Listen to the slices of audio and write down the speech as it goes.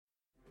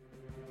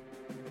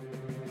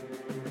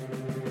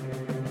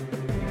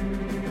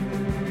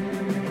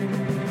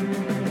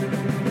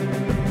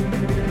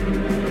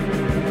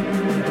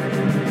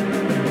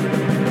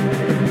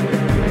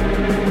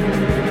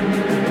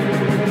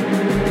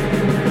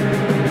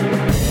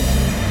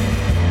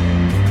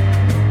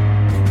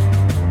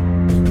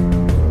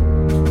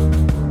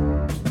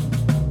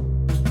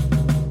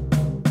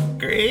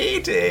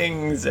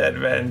Greetings,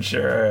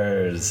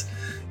 adventurers!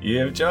 You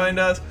have joined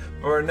us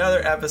for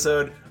another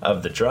episode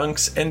of the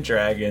Drunks and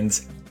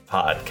Dragons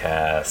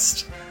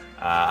podcast.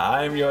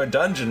 I'm your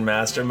dungeon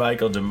master,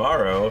 Michael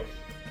Demaro.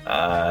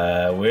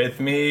 With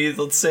me,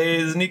 let's say,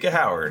 is Nika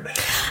Howard.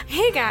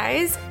 Hey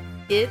guys,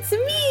 it's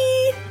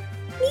me,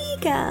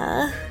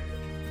 Nika.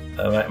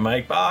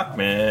 Mike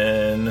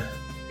Bachman.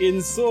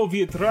 In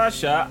Soviet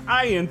Russia,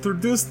 I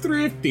introduced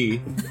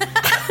Thrifty.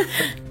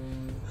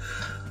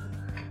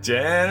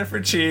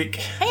 Jennifer Cheek.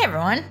 Hey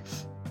everyone.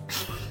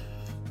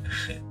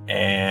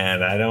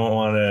 And I don't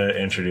want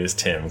to introduce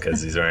Tim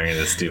because he's wearing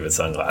his stupid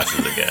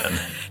sunglasses again.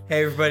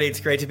 Hey everybody, it's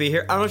great to be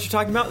here. I don't know what you're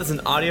talking about. This is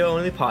an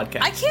audio-only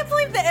podcast. I can't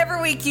believe that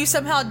every week you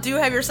somehow do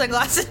have your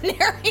sunglasses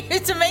near you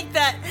to make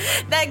that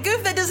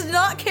goof that does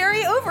not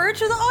carry over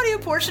to the audio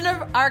portion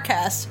of our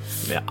cast.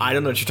 Yeah, I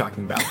don't know what you're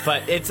talking about,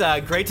 but it's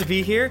great to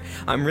be here.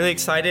 I'm really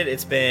excited.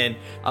 It's been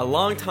a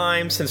long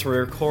time since we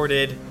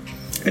recorded.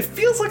 It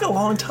feels like a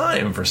long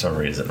time for some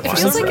reason. It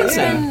feels like it's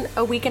been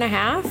a week and a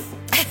half.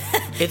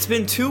 It's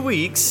been 2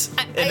 weeks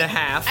and a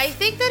half. I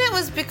think that it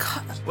was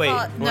because... Wait,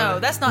 no,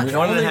 that's not true. We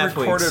only 1.5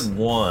 recorded weeks.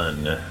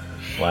 one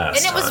last And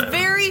it was time.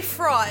 very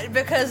fraught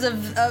because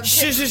of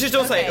Shh,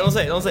 don't say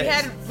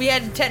it. We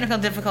had technical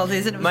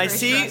difficulties and it was My very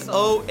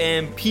stressful.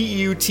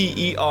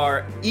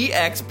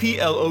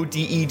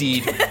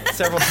 COMPUTEREXPLODED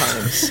several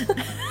times. So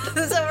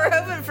we're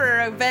hoping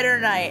for a better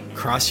night.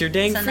 Cross your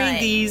dang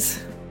Tonight.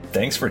 fingies.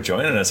 Thanks for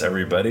joining us,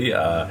 everybody.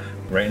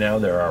 Right now,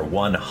 there are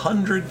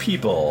 100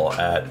 people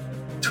at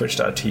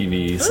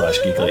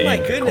twitch.tv/geekly Oh my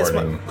Inc. goodness,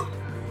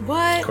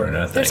 What? According to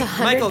that There's thing.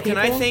 100 Michael,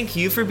 people? can I thank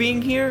you for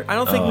being here? I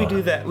don't think we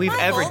do that. We've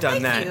ever Michael,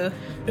 done thank that.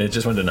 you. It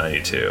just went to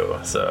 92,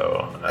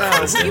 so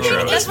this You intro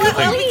mean, is that's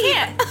why going, we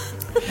can't.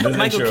 this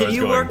Michael, intro can is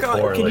you going work on?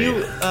 Can poorly.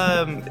 you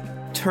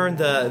turn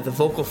the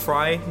vocal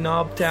fry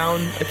knob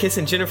down? Kiss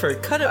and Jennifer,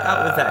 cut it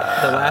out with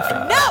that. The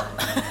laughing. No!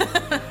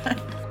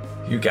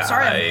 You guys,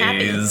 Sorry, I'm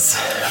happy. we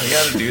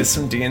gotta do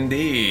some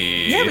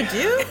D&D. Yeah, we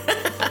do.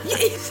 You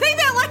say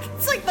that like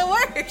it's like the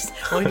worst.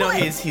 Well, no,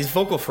 he's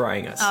vocal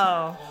frying us.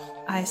 Oh,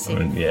 I see.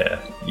 Yeah.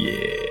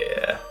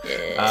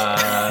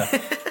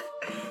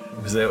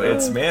 So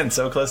it's, man,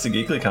 so close to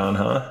GeeklyCon,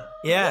 huh?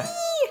 Yeah,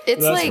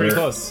 It's That's like pretty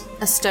close.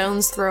 a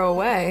stone's throw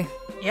away.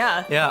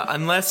 Yeah. yeah.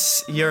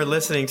 Unless you're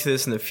listening to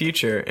this in the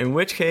future, in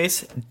which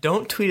case,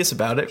 don't tweet us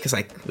about it because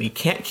we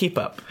can't keep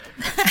up.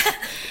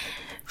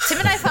 Tim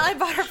and I finally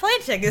bought our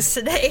plane tickets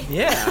today.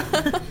 Yeah.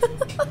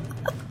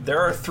 There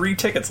are 3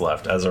 tickets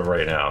left as of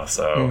right now,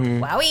 so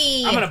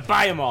Wowie. I'm gonna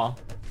buy them all.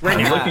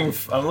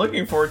 I'm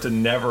looking forward to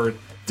never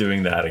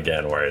doing that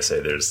again where I say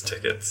there's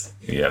tickets.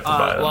 You have to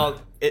buy them. Well,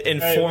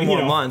 in Hey, 4 you more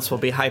know. months, we'll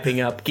be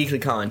hyping up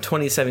GeeklyCon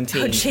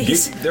 2017. Oh,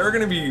 jeez. There are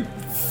going to be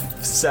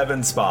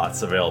 7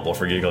 spots available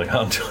for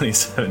GeeklyCon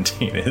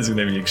 2017. It is going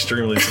to be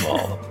extremely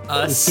small. It's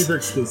Us, super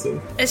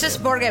exclusive. It's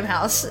just Board Game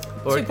House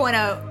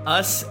 2.0.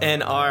 us,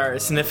 and our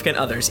significant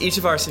others. Each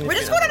of our We're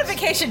significant. just going on a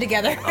vacation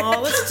together. Oh,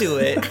 let's do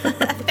it. I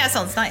think that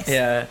sounds nice.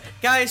 Yeah,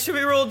 guys, should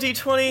we roll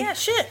D20? Yeah,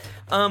 shit.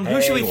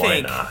 Who should we Hey, why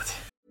think? not?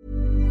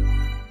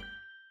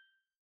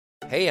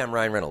 Hey, I'm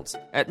Ryan Reynolds.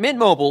 At Mint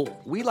Mobile,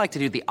 we like to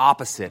do the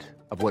opposite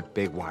of what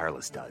Big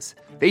Wireless does.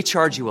 They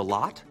charge you a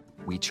lot,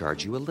 we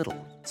charge you a little.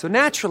 So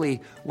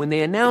naturally, when they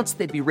announced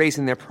they'd be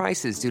raising their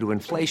prices due to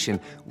inflation,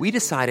 we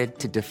decided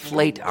to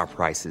deflate our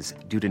prices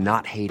due to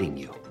not hating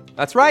you.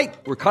 That's right.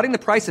 We're cutting the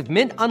price of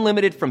Mint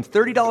Unlimited from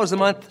 $30 a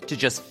month to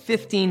just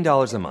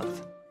 $15 a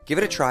month. Give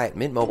it a try at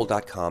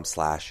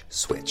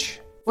mintmobile.com/switch.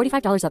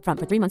 $45 up front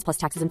for 3 months plus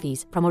taxes and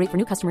fees. Promo rate for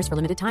new customers for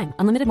limited time.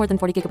 Unlimited more than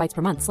 40 gigabytes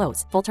per month.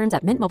 Slows full terms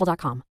at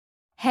mintmobile.com.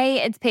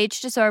 Hey, it's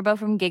Paige DeSorbo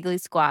from Giggly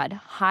Squad.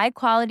 High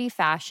quality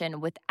fashion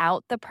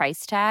without the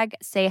price tag.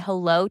 Say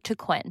hello to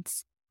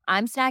Quince.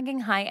 I'm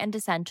snagging high-end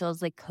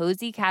essentials like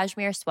cozy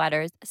cashmere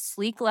sweaters,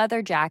 sleek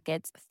leather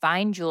jackets,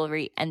 fine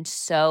jewelry, and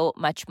so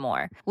much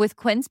more. With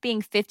Quince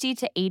being 50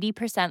 to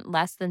 80%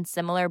 less than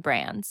similar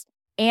brands.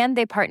 And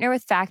they partner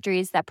with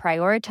factories that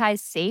prioritize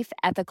safe,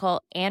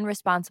 ethical, and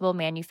responsible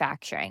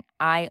manufacturing.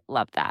 I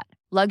love that.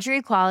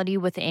 Luxury quality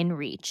within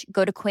reach.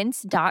 Go to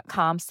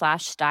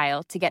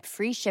quince.com/style to get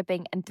free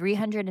shipping and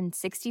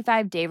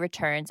 365-day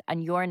returns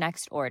on your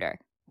next order.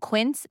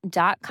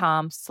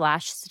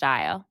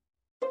 Quince.com/style.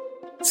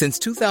 Since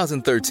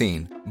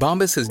 2013,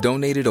 Bombas has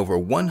donated over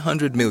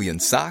 100 million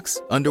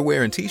socks,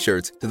 underwear, and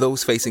T-shirts to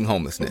those facing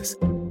homelessness.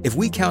 If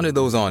we counted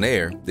those on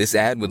air, this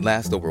ad would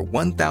last over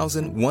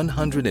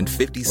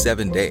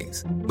 1,157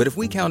 days. But if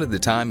we counted the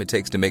time it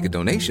takes to make a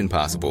donation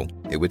possible,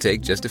 it would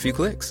take just a few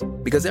clicks.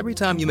 Because every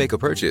time you make a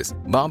purchase,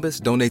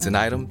 Bombas donates an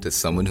item to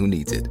someone who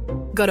needs it.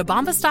 Go to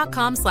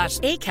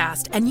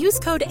bombas.com/ACAST and use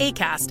code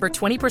ACAST for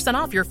 20%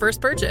 off your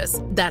first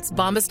purchase. That's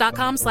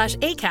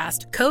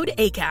bombas.com/ACAST, code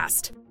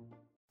ACAST.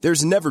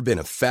 There's never been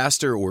a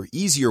faster or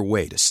easier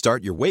way to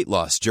start your weight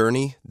loss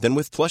journey than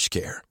with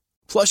PlushCare.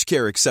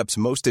 PlushCare accepts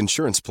most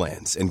insurance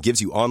plans and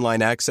gives you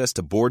online access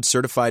to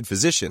board-certified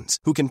physicians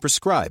who can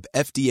prescribe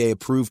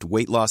FDA-approved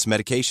weight loss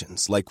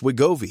medications like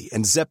Wegovy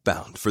and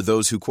Zepbound for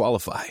those who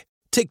qualify.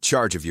 Take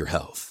charge of your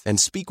health and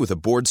speak with a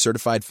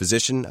board-certified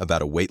physician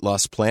about a weight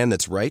loss plan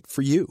that's right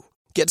for you.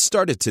 Get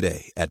started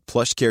today at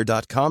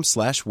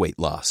plushcare.com/weight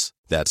loss.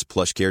 That's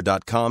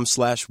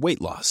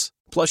plushcare.com/weight loss.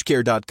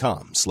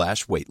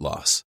 plushcare.com/weight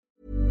loss.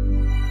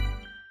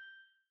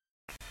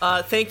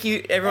 Thank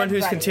you, everyone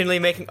who's continually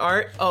making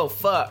art. Oh,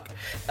 fuck.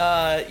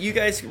 You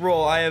guys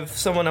roll. I have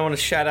someone I want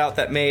to shout out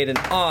that made an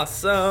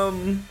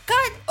awesome...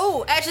 God!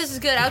 Oh, actually, this is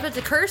good. I was about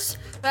to curse,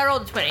 but I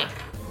rolled a 20.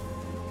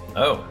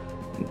 Oh.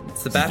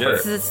 It's the bathroom.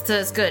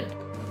 It's good.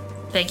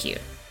 Thank you.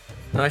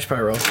 No, I should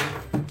probably roll.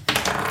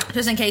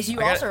 Just in case you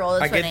also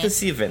rolled a 20. I get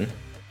this even.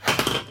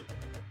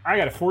 I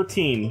got a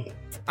 14.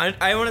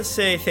 I want to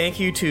say thank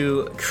you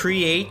to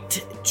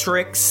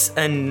Creatrix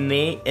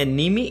Anemi?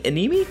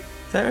 Is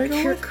that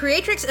right?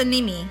 Creatrix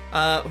Anemi.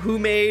 Who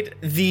made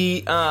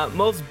the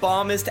most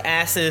bombest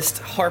assest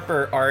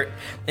Harper art,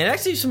 and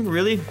actually some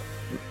really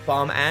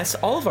bomb ass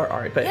all of our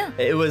art, but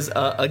it was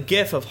a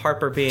gif of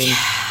Harper being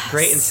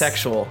great and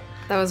sexual.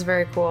 That was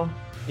very cool.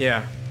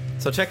 Yeah.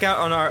 So check out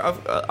on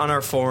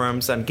our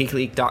forums on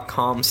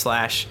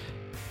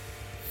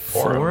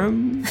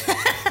geekleak.com/forum.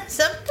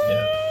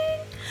 Something.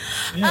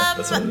 Yeah,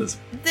 that's what it is.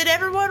 Did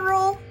everyone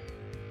roll?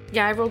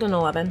 Yeah, I rolled an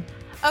 11.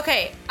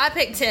 Okay, I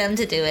picked Tim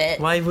to do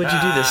it. Why would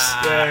you do this?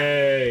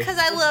 Because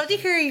I love to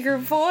hear your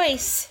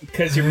voice.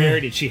 Because you're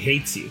married and she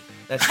hates you.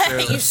 That's I true.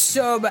 hate you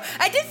so much.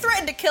 I did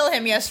threaten to kill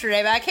him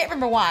yesterday, but I can't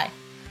remember why.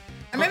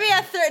 Or maybe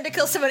I threatened to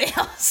kill somebody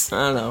else.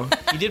 I don't know.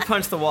 You did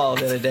punch the wall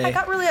the other day. I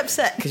got really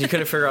upset. Because you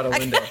couldn't figure out a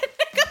window. I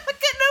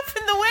couldn't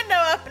open the window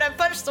up and I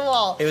punched the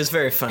wall. It was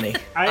very funny.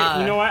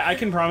 You know what? I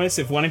can promise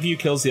if one of you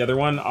kills the other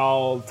one,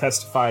 I'll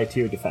testify to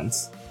your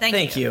defense.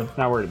 Thank you.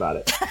 Not worried about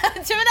it.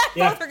 Tim and I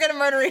both are going to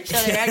murder each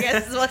other, I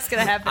guess is what's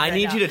going to happen. I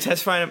need you to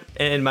testify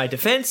in my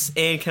defense,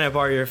 and can I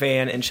borrow your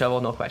van and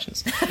shovel? No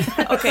questions.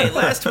 Okay,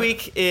 last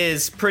week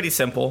is pretty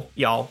simple,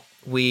 y'all.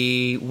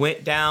 We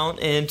went down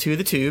into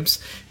the tubes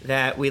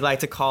that we like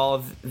to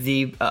call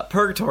the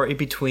purgatory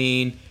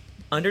between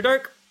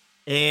Underdark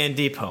and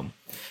Deep Home.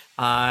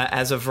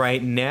 As of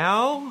right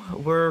now,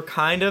 we're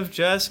kind of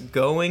just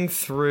going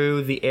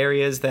through the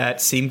areas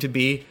that seem to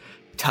be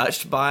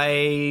touched by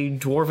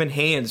dwarven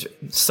hands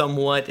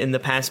somewhat in the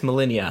past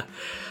millennia.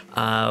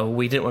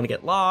 We didn't want to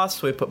get lost,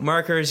 so we put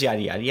markers, yada,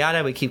 yada,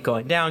 yada. We keep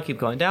going down, keep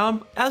going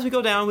down. As we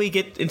go down, we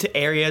get into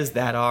areas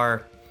that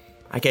are,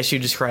 I guess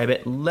you'd describe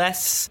it,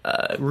 less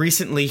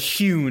recently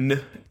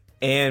hewn,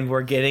 and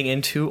we're getting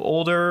into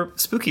older,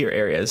 spookier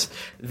areas.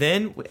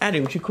 Then,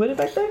 Addie, would you quit it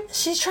back there?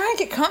 She's trying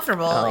to get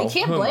comfortable. You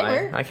can't blame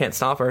her. I can't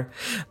stop her.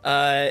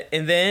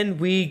 And then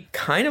we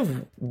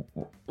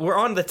we're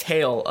on the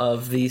tail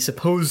of the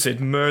supposed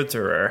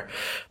murderer,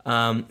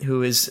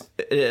 who is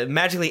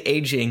magically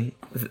aging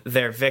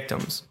their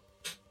victims.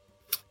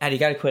 Addie, you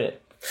gotta quit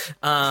it.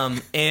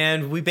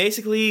 And we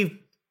basically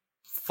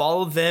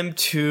followed them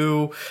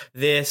to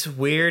this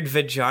weird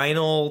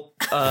vaginal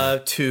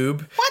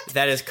tube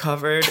that is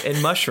covered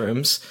in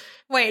mushrooms.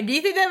 Wait, do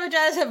you think that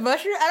vaginas have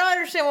mushrooms? I don't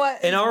understand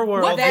what. In our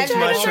world, these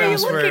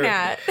mushrooms were.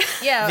 Yeah,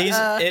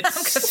 I'm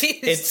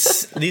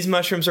confused. These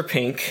mushrooms are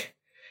pink,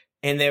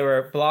 and they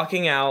were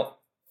blocking out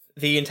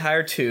the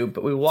entire tube.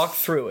 But we walked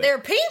through it. They're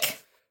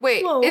pink?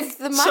 Wait, if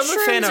the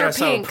mushrooms are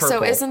pink, so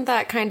purple. isn't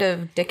that kind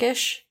of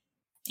dickish?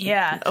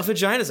 Yeah, a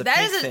vagina's a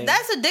pink thing.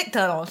 That's a dick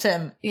tunnel,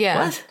 Tim.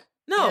 Yeah. What?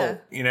 No. Yeah.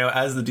 You know,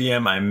 as the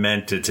DM, I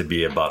meant it to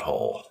be a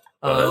butthole.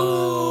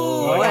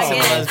 Oh,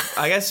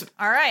 I guess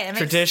all right.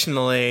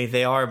 Traditionally,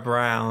 they are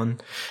brown.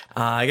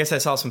 I guess I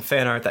saw some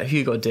fan art that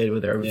Hugo did where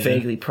they're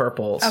vaguely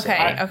purple. So.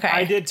 Okay.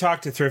 I did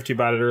talk to Thrifty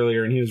about it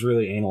earlier, and he was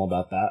really anal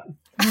about that.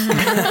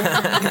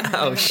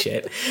 Oh,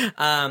 shit.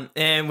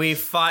 And we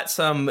fought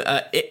some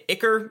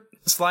Ichor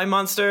slime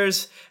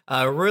monsters,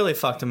 really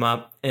fucked them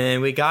up,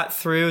 and we got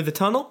through the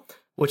tunnel,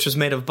 which was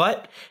made of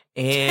butt.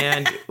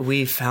 And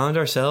we found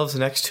ourselves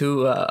next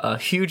to a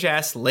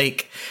huge-ass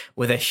lake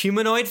with a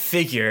humanoid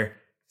figure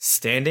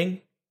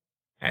standing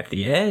at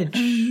the edge.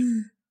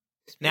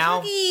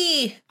 Now,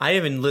 I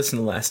haven't listened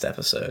to the last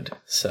episode,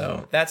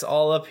 so that's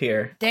all up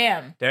here.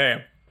 Damn.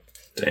 Who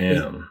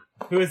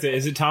is it?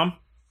 Is it Tom?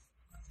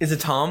 Is it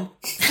Tom?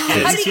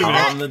 It's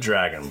Tom the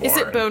Dragonborn. Is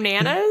it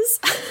Bananas?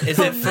 Is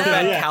it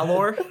Footbag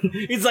Calor?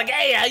 He's like,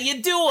 hey, how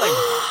you doing?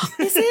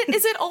 Is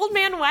it Old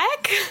Man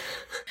Weck?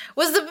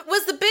 Was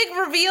the big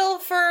reveal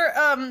for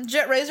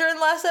Jet Razor in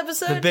the last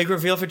episode? The big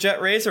reveal for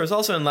Jet Razor was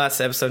also in last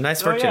episode.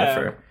 Nice work,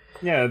 Jennifer.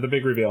 Yeah, the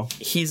big reveal.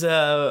 He's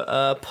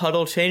a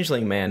puddle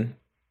changeling man.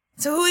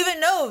 So who even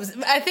knows?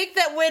 I think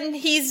that when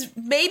he's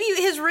maybe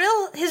his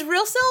real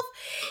self,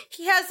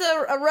 he has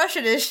a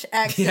Russianish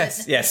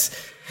accent.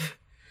 Yes.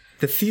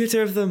 The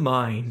theater of the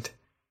mind.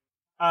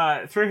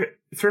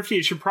 Thrifty,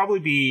 it should probably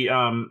be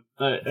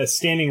a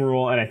standing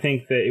rule, and I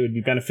think that it would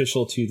be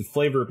beneficial to the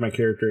flavor of my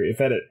character if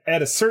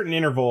at a certain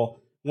interval,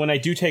 when I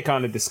do take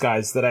on a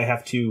disguise, that I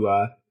have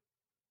to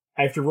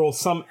roll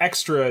some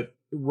extra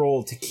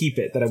roll to keep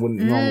it that I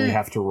wouldn't normally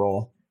have to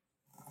roll.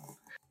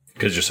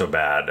 Because you're so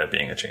bad at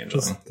being a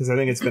changeling. Because I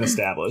think it's been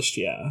established,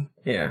 yeah.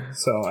 Yeah.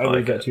 So I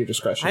leave that to your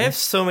discretion. I have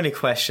so many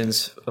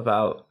questions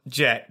about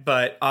Jet,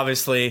 but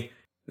obviously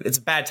it's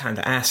a bad time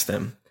to ask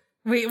them.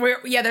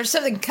 There's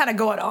something kind of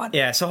going on.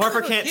 Yeah, so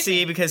Harper can't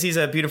see because he's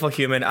a beautiful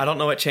human. I don't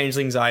know what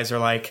changelings' eyes are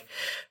like,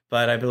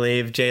 but I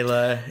believe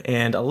Jayla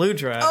and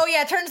Aludra. Oh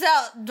yeah, it turns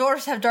out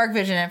dwarves have dark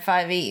vision in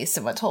 5e,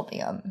 someone told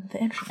me on the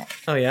internet.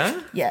 Oh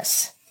yeah?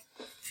 Yes.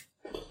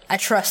 I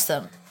trust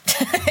them.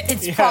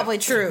 It's probably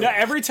true. Yeah,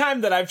 every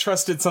time that I've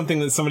trusted something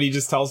that somebody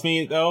just tells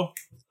me, though,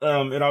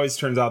 it always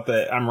turns out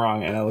that I'm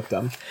wrong and I look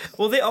dumb.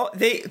 Well,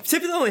 they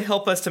typically only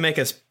help us to make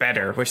us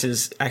better, which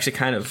is actually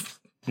kind of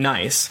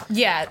nice.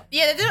 Yeah.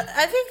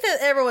 I think that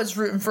everyone's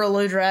rooting for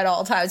Aludra at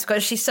all times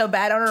because she's so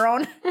bad on her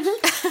own.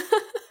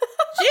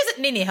 She doesn't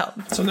need any help.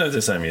 Sometimes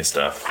they send me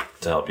stuff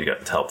to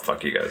help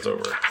fuck you guys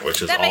over,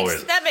 which is that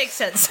makes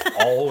sense.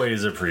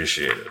 always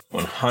appreciated.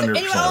 100%.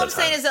 Anyway, all I'm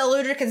saying is that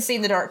Aludra can see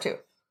in the dark too.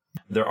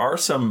 There are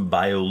some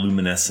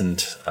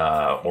bioluminescent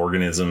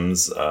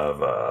organisms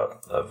of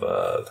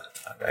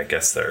I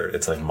guess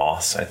it's like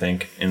moss, I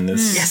think, in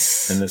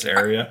this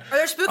area. Are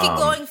there spooky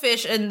glowing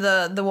fish in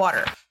the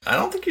water? I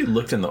don't think you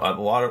looked in the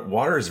water.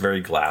 Water is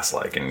very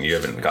glass-like, and you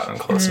haven't gotten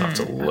close enough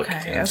to look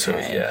into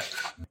it yet.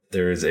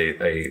 There is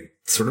a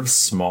sort of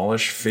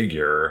smallish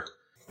figure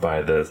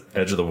by the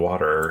edge of the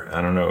water.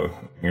 I don't know.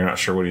 You're not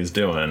sure what he's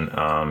doing.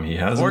 He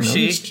hasn't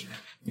noticed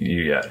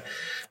you yet.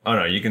 Oh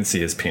no, you can see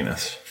his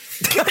penis.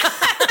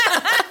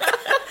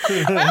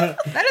 That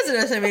doesn't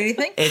necessarily mean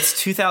anything. It's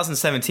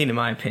 2017, in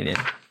my opinion.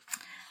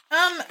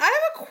 I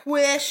have a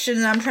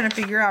question I'm trying to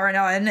figure out right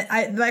now, and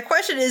my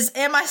question is: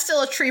 am I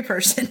still a tree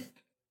person?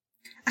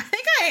 I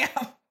think I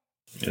am.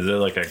 Is it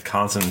like a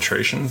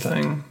concentration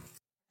thing?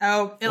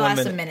 Oh, it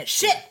lasts a minute.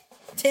 Shit,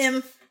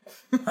 Tim.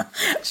 I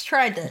was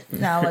trying to.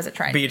 No, I wasn't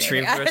trying to be a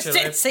tree person. I just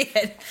didn't see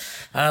it.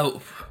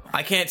 Oh,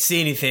 I can't see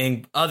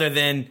anything other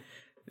than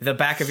the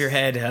back of your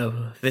head.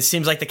 Oh, this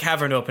seems like the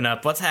cavern opened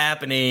up. What's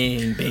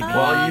happening, baby?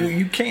 Well,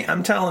 you can't.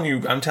 I'm telling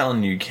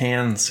you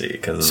can see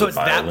because so it's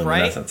that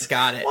bright.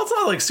 Got it. Well, it's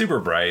not like super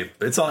bright.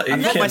 It's all. I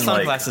have my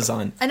sunglasses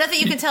on. I know that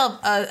you can tell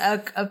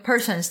a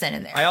person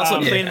standing there. I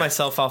also cleaned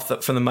myself off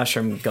from the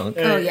mushroom gunk.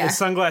 The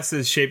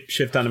sunglasses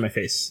shift onto my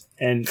face,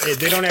 and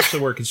they don't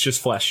actually work. It's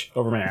just flesh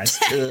over my eyes.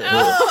 Oh my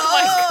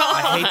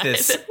god! I hate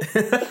this.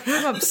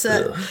 I'm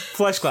upset.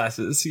 Flesh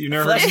glasses. You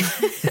never heard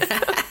of them?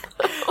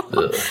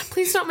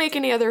 Please don't make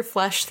any other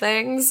flesh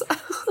things.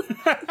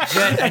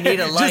 Jen, I need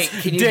a light.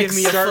 Can you give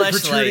me a fleshlight?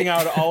 Protruding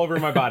out all over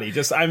my body.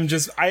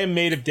 I am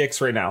made of dicks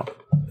right now.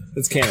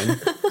 That's canon.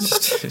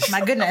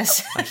 My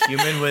goodness. A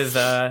human with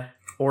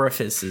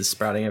orifices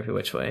sprouting every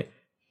which way.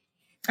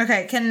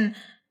 Okay, can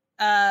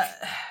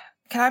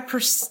I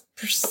percept?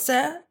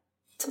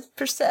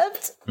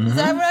 Mm-hmm. Is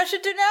that what I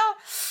should do now?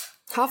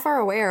 How far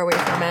away are we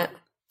from it?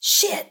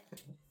 Shit.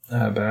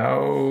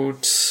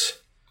 About.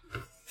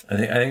 I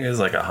think it was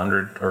like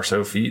 100 or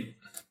so feet.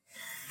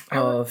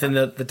 Oh, then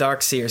the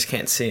dark seers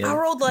can't see him. I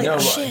rolled like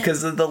shit.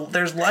 Because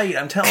there's light.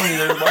 I'm telling you,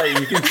 there's light.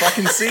 You can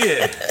fucking see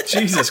it.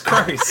 Jesus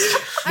Christ.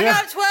 I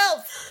got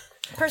 12.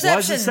 Perception. Why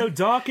is it so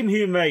dark in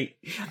here, mate?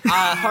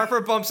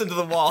 Harper bumps into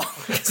the wall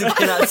because he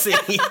cannot see.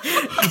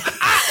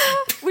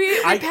 We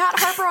pat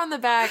Harper on the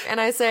back, and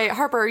I say,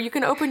 Harper, you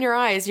can open your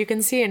eyes. You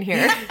can see in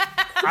here.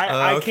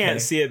 I can't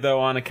see it,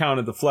 though, on account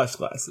of the flesh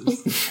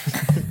glasses.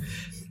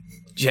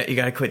 Jet, you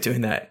gotta quit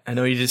doing that. I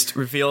know you just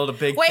revealed a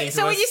big thing. Wait,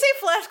 so when you say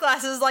flesh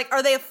glasses, like,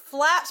 are they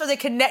flaps? Are they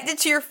connected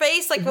to your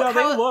face? Like, no,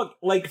 they look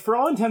like, for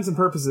all intents and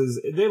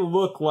purposes, they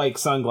look like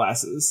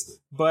sunglasses,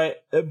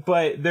 but they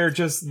are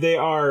just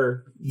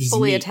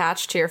fully meat.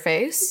 Attached to your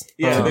face.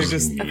 Yeah,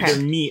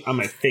 they're meat on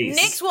my face.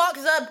 Nyx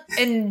walks up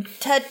and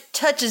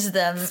touches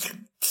them,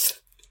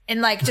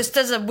 and like just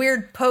does a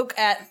weird poke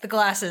at the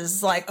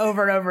glasses, like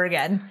over and over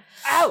again.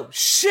 Oh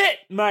shit,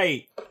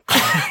 mate!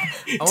 I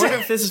wonder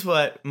if this is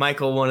what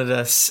Michael wanted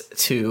us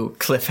to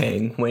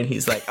cliffhang when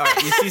he's like, all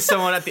right, you see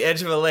someone at the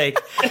edge of a lake.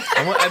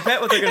 I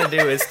bet what they're going to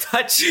do is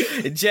touch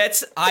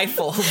Jet's eye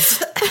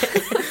folds.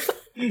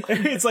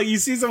 It's like you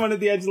see someone at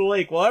the edge of the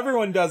lake. Well,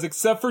 everyone does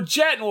except for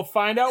Jet, and we'll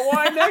find out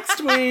why next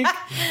week.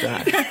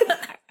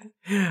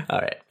 All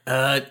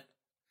right.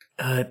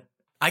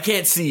 I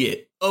can't see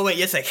it. Oh, wait,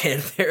 yes, I can.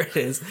 There it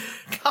is.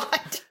 God.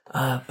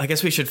 I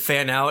guess we should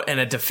fan out in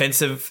a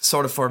defensive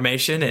sort of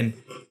formation and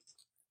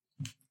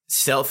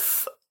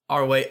stealth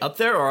our way up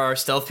there, or our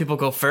stealth people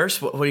go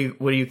first? What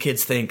do you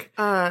kids think?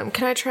 Can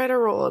I try to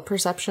roll a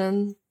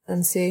perception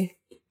and see?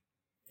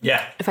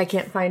 Yeah. If I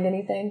can't find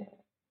anything.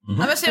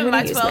 Mm-hmm. I'm assuming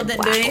my 12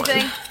 didn't do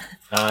anything.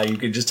 You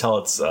could just tell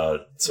it's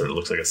sort of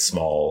looks like a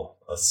small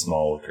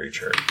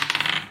creature.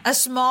 A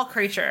small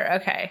creature.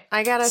 Okay.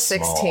 I got a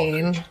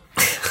 16.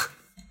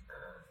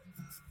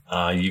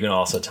 You can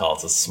also tell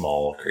it's a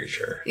small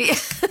creature. Yeah.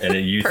 And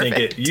you think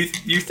it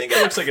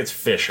looks like it's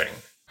fishing.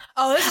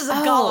 Oh, this is a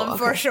golem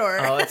for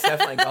sure. Oh, it's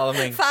definitely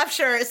goleming. 5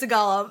 sure, it's a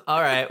golem. All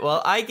right.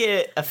 Well, I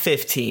get a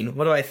 15.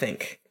 What do I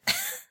think?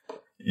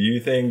 You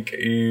think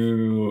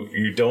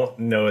you don't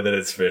know that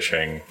it's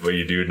fishing, but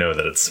you do know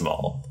that it's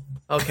small.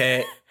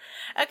 Okay.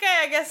 Okay,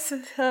 I guess.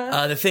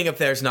 The thing up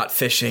there is not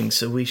fishing,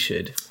 so we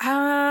should.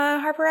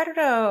 Harper, I don't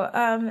know.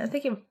 I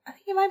think it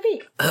might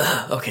be.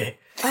 Okay.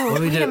 Oh, what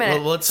do we wait do? a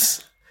minute. Well,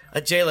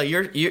 Jayla,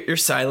 you're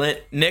silent.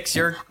 Nix,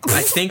 I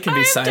think can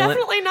be silent.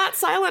 Definitely not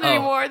silent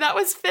anymore. That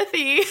was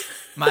fifty.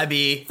 Might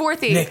be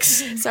Fourthy.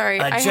 Nix. Sorry,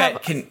 A I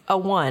Jet have a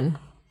 1.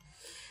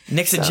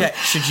 Nix and Jet,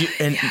 should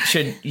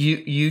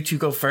you two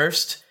go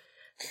first?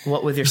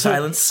 What with your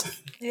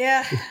silence?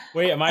 Yeah.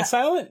 Wait, am I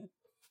silent?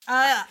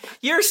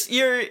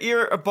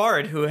 You're a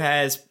bard who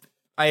has,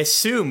 I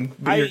assume,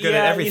 you're good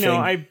at everything.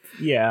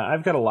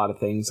 I've got a lot of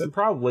things. I'm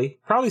probably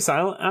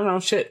silent. I don't know.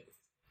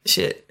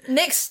 Shit.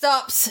 Nick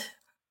stops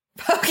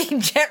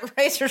poking Jet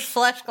Razor's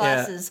flesh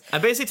glasses. Yeah. I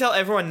basically tell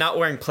everyone not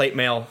wearing plate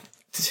mail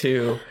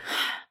to.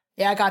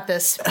 Yeah, I got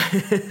this.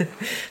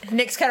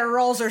 Nyx kind of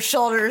rolls her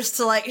shoulders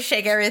to like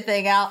shake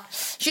everything out.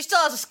 She still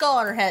has a skull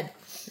on her head.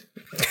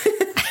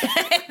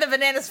 The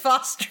Bananas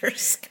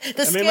Fosters.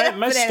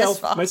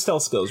 My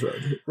stealth skills are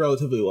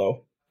relatively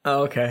low.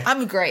 Oh, okay.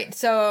 I'm great.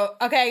 So,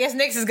 okay, I guess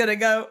Nyx is gonna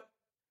go.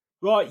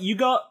 Right, you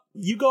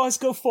guys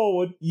go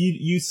forward.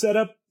 You set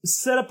up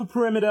a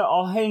perimeter.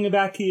 I'll hang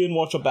back here and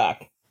watch your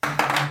back.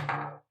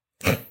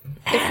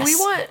 If we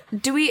want,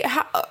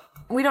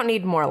 we don't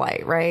need more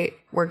light, right?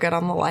 We're good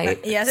on the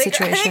light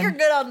situation. I think you're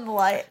good on the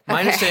light. My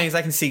understanding is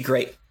I can see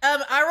great.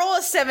 I roll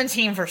a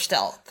 17 for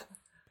stealth.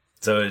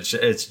 So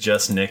it's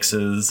just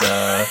Nyx's.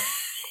 So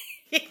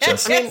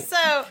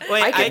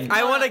wait,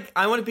 I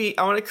want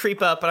to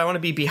creep up, but I want to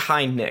be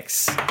behind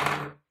Nyx,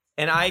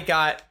 and I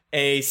got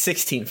a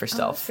 16 for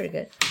stealth. That's pretty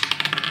good.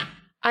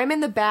 I'm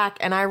in the back,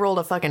 and I rolled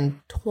a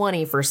fucking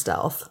 20 for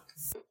stealth.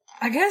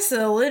 I guess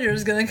the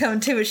Linder's gonna come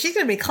too, but she's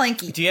gonna be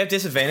clanky. Do you have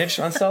disadvantage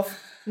on stealth?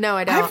 No,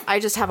 I don't. I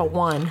just have a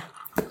 1.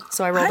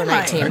 So I rolled a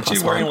 19. Aren't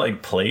you wearing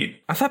like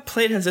plate? I thought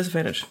plate has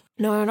disadvantage.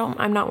 No, I don't.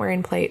 I'm not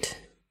wearing plate.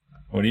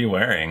 What are you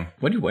wearing?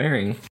 What are you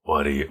wearing?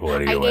 What are you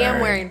wearing? I am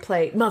wearing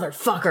plate,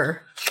 motherfucker.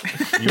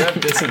 You have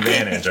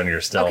disadvantage on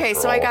your stealth Okay,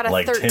 so I got a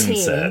like 13. Tim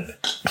said.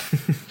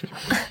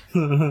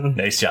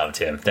 Nice job,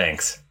 Tim.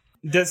 Thanks.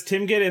 Does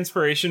Tim get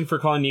inspiration for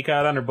calling Nika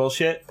out on her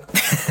bullshit?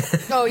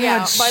 Oh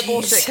yeah, by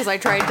bullshit because I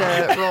tried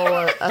to roll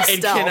a stealth.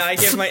 And can I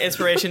give my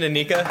inspiration to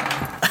Nika?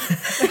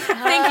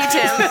 Thank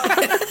you, Tim. All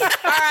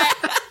right,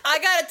 I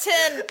got a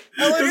 10.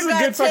 This is a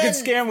good fucking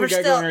scam we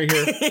got going right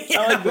here.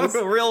 I like this.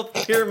 A real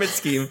pyramid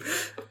scheme.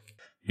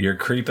 You're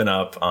creeping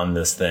up on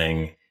this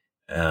thing,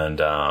 and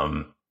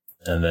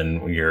then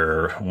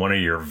one of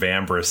your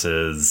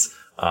vambraces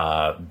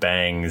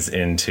bangs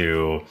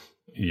into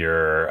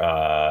your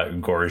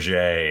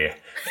gorget,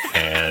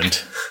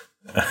 and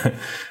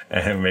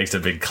it makes a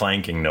big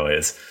clanking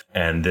noise.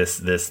 And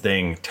this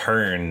thing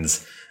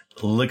turns,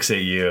 looks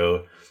at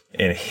you,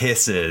 and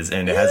hisses,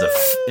 and it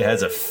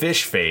has a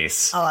fish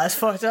face. Oh, that's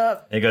fucked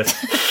up. It goes,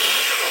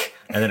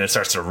 and then it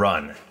starts to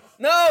run.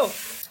 No.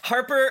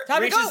 Harper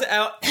reaches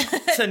out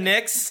to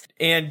Nyx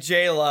and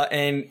Jayla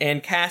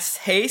and casts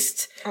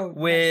haste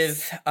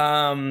with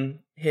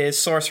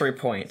his sorcery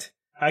point.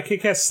 I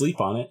could cast sleep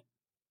on it.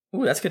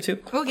 Ooh, that's good too.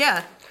 Oh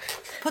yeah,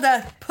 put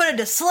it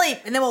to sleep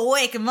and then we'll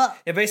wake him up.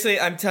 Yeah, basically,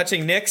 I'm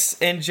touching Nyx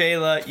and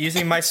Jayla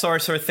using my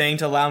sorcerer thing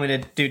to allow me to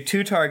do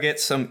 2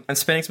 targets. So I'm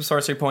spending some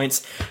sorcery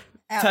points.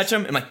 Ouch. Touch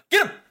them. I'm like,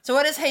 get him. So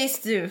what does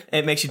haste do?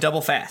 It makes you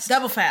double fast.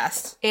 Double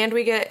fast, and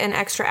we get an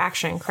extra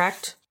action.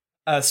 Correct.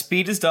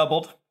 Speed is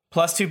doubled.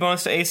 +2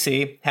 bonus to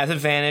AC, has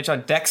advantage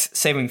on Dex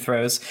saving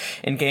throws,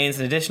 and gains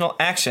an additional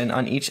action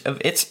on each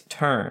of its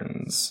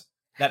turns.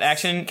 That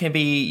action can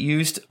be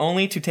used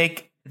only to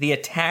take the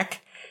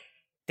attack,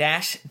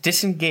 dash,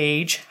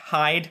 disengage,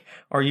 hide,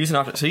 or use an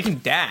object. So you can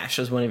dash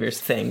as one of your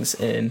things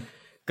and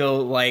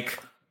go like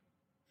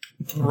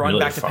run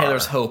really back to far.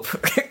 Paler's Hope.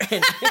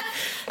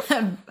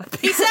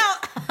 peace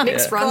out.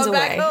 Nyx runs Going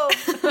back away.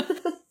 home.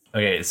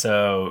 Okay,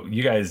 so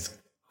you guys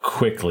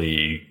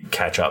quickly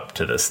catch up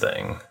to this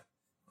thing.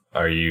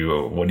 What are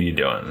you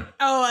doing?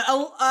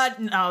 No.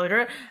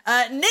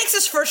 Nyx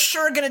is for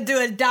sure gonna do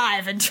a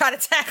dive and try to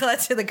tackle it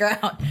to the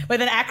ground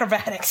with an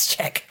acrobatics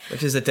check.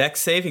 Which is a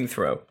Dex saving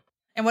throw.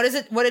 And what is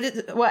it?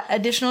 What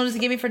additional does it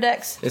give me for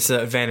Dex? It's an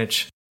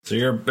advantage. So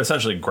you're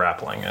essentially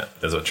grappling it,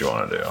 is what you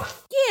want to do.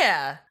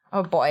 Yeah.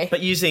 Oh boy.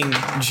 But using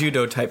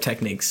judo type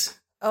techniques.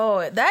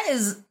 Oh, that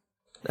is.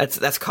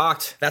 That's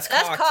cocked. That's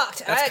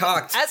cocked.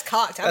 That's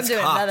cocked. I'm doing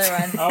another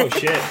one. Oh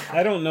shit!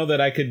 I don't know that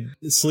I could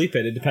sleep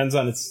it. It depends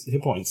on its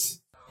hit points.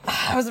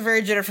 I was a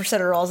very Jennifer set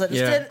of rolls. I just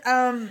did.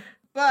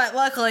 But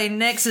luckily,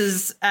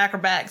 Nyx's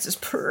acrobatics is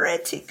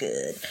pretty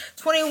good.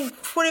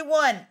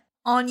 21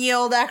 on ye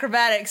old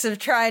acrobatics of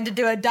trying to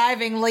do a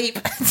diving leap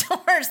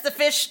towards the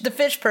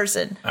fish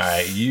person. All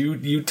right,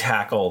 you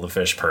tackle the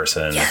fish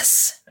person.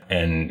 Yes.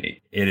 And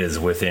it is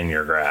within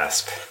your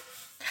grasp.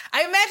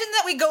 I imagine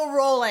that we go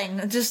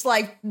rolling, just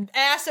like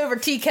ass over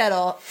tea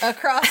kettle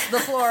across the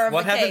floor of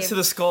What the happens cave. to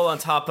the skull on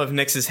top of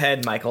Nyx's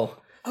head, Michael?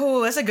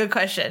 Oh, that's a good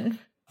question.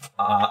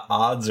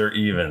 Odds or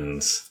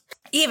evens?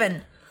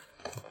 Even.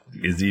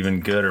 Is even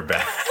good or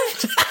bad?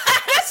 That's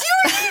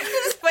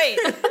yours. Wait.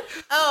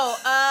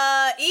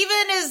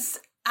 Even is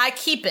I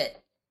keep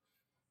it.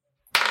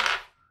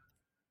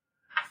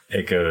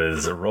 It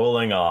goes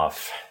rolling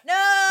off No.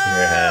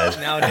 your head.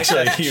 Now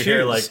Actually, Nyx you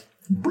hear choose. like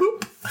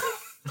bloop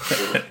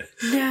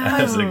No.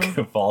 as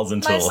it falls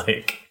into My- the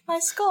lake. my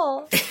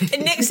skull.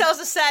 And Nick sounds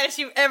the saddest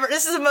you've ever.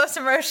 This is the most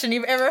emotion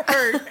you've ever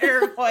heard in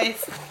her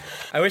voice.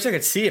 I wish I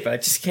could see it, but I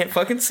just can't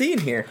fucking see in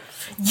here.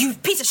 You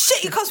piece of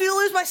shit! You caused me to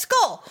lose my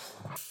skull.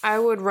 I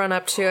would run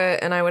up to it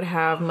and I would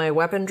have my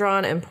weapon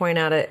drawn and point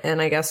at it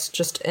and I guess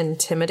just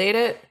intimidate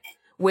it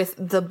with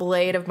the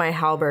blade of my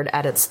halberd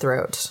at its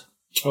throat.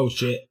 Oh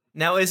shit.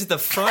 Now, is it the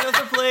front of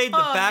the blade, the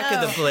back of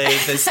the blade?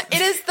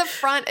 It is the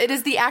front. It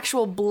is the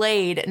actual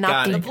blade,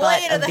 not the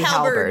blade butt of the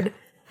halberd.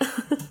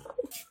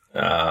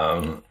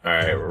 All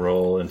right,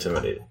 roll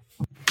intimidate.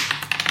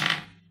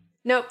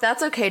 Nope,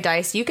 that's okay,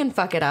 Dice. You can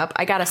fuck it up.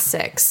 I got a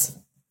 6.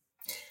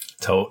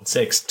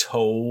 6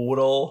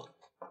 total?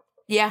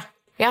 Yeah.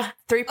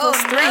 3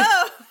 plus 3.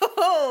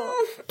 No!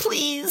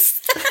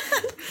 Please.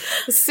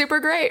 Super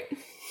great.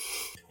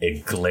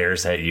 It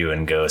glares at you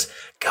and goes,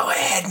 "Go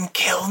ahead and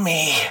kill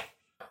me."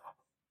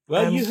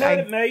 Well, you heard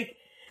it, mate.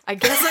 I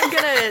guess I'm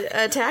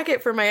gonna attack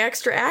it for my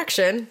extra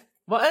action.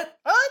 What?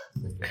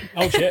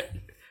 Oh, shit.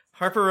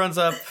 Harper runs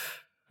up,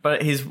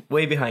 but he's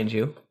way behind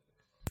you.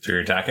 So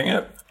you're attacking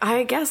it?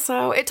 I guess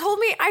so. It told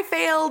me I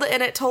failed,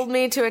 and it told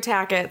me to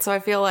attack it, so I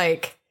feel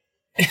like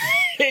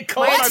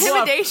my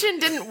intimidation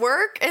didn't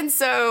work, and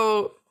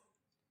so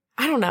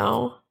I don't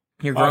know.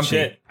 You're grumpy. Oh,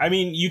 shit. I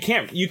mean, you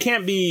can't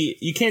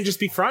just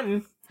be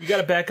fronting. You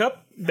gotta back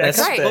up. That's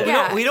right.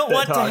 Yeah. We don't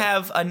want to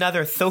have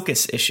another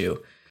Thocus issue.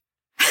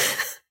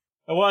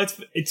 Well,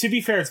 to be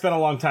fair, it's been a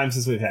long time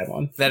since we've had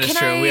one. That is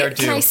true. We are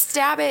due. Can I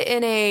stab it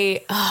in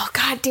a... Oh,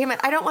 God damn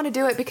it. I don't want to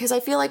do it because I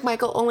feel like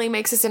Michael only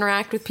makes us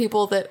interact with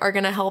people that are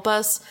going to help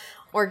us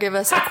or give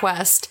us a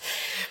quest.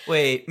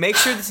 Wait, make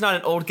sure it's not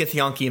an old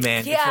Githyanki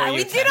man. Yeah,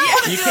 we do not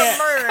want to do a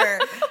murder.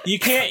 You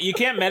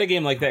can't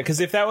metagame like that, because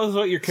if that was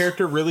what your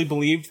character really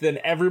believed, then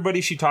everybody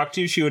she talked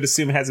to, she would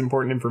assume has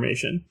important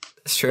information.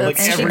 That's true. Like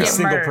every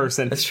single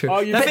person. That's true.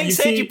 Oh, That being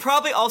said, you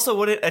probably also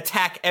wouldn't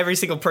attack every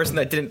single person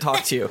that didn't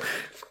talk to you.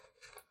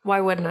 Why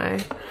wouldn't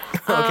I?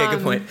 Okay,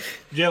 good point.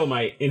 Jayla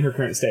might, in her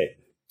current state.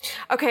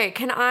 Okay,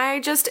 can I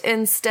just,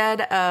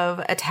 instead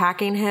of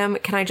attacking him,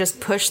 can I just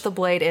push the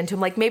blade into him?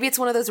 Like, maybe it's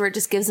one of those where it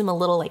just gives him a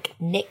little, like,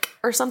 nick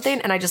or something,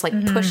 and I just, like,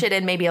 push it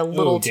in maybe a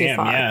little too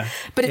far. Yeah.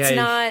 But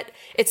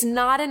it's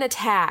not an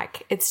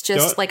attack. It's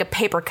just, like, a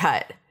paper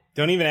cut.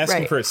 Don't even ask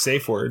him for a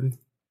safe word.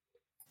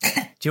 Do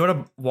you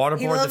want to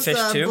waterboard the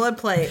fish, too? Blood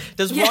plate.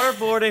 Does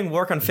waterboarding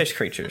work on fish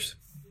creatures?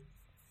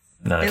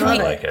 No,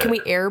 can we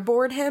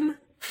airboard him?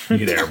 You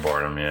could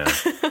airborne him, yeah.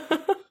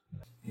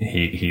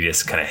 He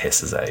just kind of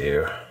hisses at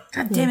you.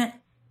 God damn it.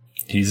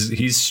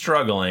 He's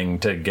struggling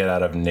to get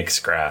out of Nick's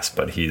grasp,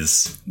 but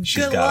she's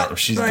got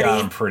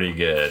him pretty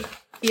good.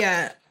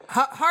 Yeah.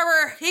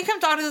 Harbor, he come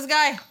talk to this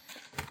guy.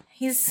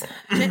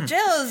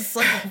 Jayla's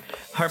like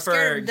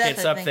Harper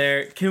gets up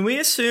there. Can we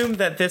assume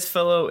that this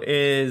fellow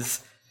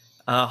is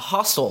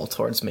hostile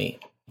towards me?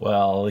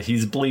 Well,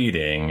 he's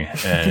bleeding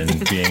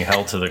and being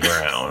held to the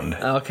ground.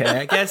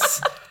 Okay,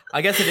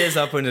 I guess it is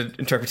up into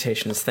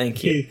interpretations.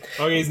 Thank you.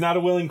 Okay, he's not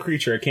a willing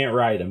creature. I can't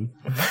ride him.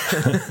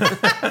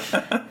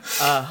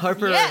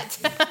 Harper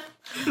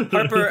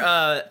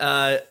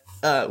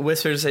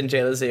whispers in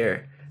Jayla's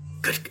ear.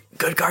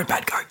 Good guard,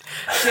 bad guard.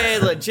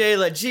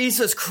 Jayla,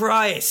 Jesus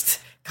Christ.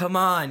 Come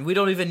on. We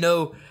don't even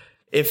know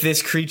if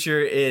this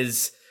creature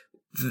is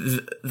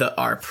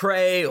our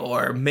prey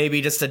or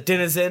maybe just a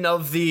denizen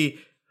of the...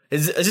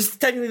 Is this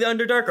technically the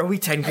Underdark? Are we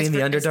technically in the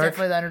Underdark? It's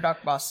definitely the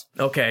Underdark, boss.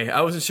 Okay,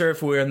 I wasn't sure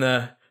if we were in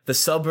the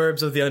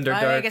suburbs of the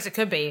Underdark. I guess it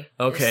could be.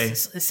 Okay.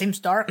 It seems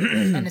dark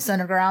and it's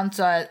underground,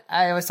 so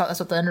I always thought that's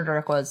what the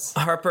Underdark was.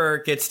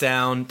 Harper gets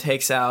down,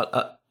 takes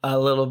out a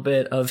little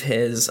bit of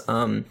his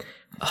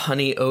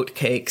honey oat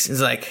cakes.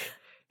 He's like,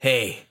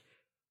 "Hey,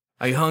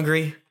 are you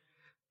hungry?"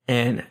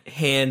 And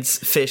hands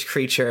fish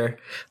creature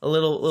a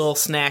little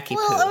snacky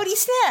Little poo. oaty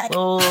snack.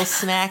 Little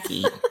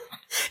snacky.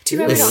 Too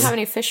bad we don't have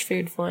any fish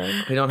food for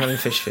him. We don't have any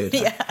fish food.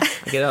 Yeah.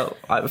 I get out.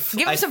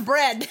 Give him some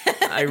bread.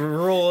 I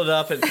roll it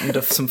up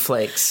into some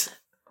flakes.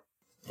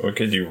 What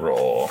could you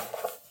roll?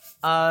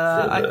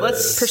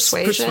 Let's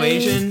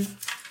persuasion.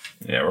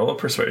 Yeah, roll a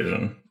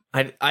persuasion.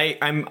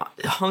 I'm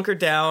hunkered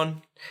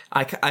down.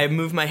 I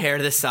move my hair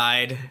to the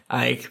side.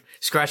 I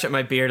scratch at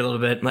my beard a little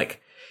bit. I'm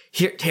like,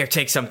 here,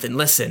 take something.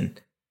 Listen,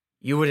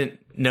 you wouldn't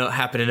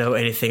happen to know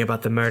anything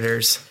about the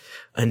murders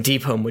in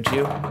Deep Home, would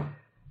you?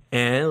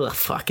 And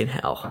fucking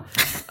hell.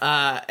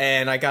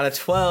 And I got a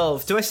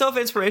 12. Do I still have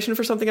inspiration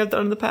for something I've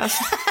done in the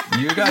past?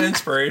 You got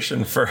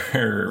inspiration for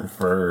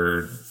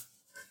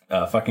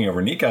fucking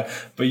over Nika,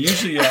 but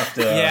usually you have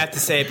to... You have to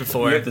say it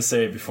before. You have to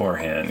say it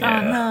beforehand, yeah.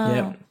 Oh, no.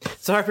 Yep.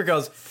 So Harper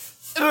goes...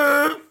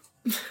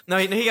 No,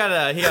 he got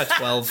a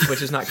 12,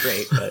 which is not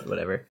great, but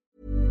whatever.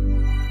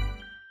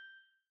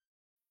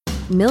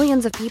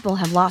 Millions of people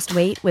have lost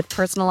weight with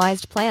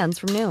personalized plans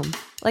from Noom.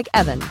 Like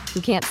Evan,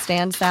 who can't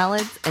stand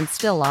salads and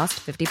still lost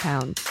 50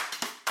 pounds.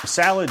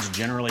 Salads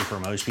generally for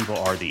most people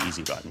are the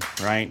easy button,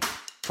 right?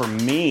 For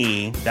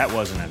me, that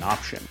wasn't an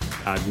option.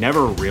 I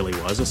never really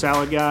was a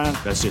salad guy.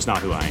 That's just not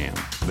who I am.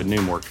 But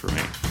Noom worked for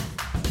me.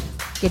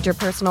 Get your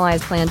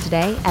personalized plan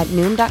today at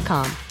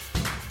Noom.com.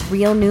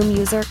 Real Noom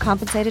user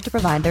compensated to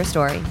provide their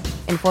story.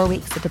 In 4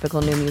 weeks, the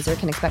typical Noom user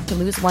can expect to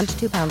lose 1 to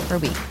 2 pounds per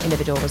week.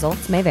 Individual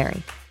results may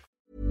vary.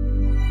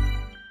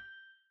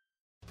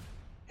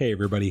 Hey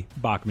everybody,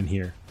 Bachman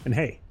here. And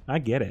hey, I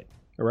get it.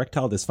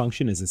 Erectile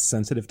dysfunction is a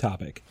sensitive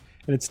topic,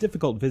 and it's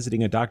difficult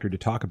visiting a doctor to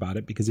talk about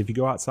it because if you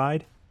go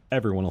outside,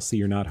 everyone will see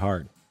you're not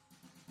hard.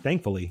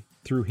 Thankfully,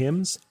 through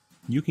HIMS,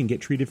 you can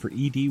get treated for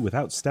ED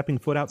without stepping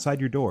foot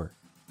outside your door.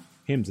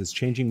 HIMS is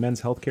changing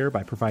men's healthcare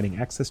by providing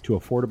access to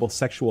affordable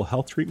sexual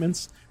health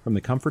treatments from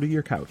the comfort of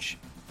your couch.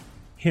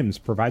 HIMS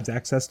provides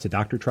access to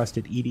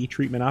doctor-trusted ED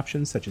treatment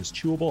options such as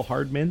chewable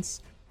hard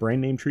mints,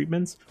 brand name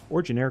treatments,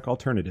 or generic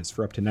alternatives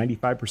for up to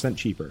 95%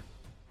 cheaper.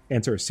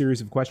 Answer a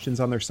series of questions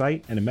on their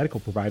site, and a medical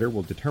provider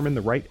will determine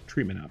the right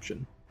treatment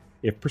option.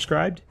 If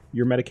prescribed,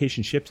 your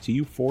medication ships to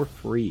you for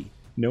free,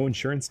 no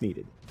insurance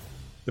needed.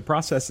 The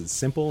process is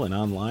simple and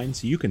online,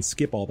 so you can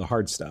skip all the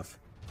hard stuff.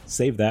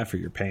 Save that for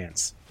your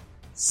pants.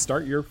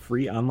 Start your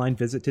free online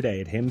visit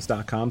today at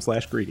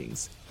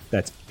hims.com/greetings.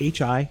 That's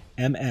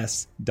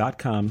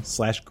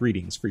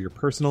HIMS.com/greetings for your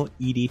personal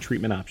ED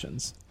treatment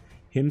options.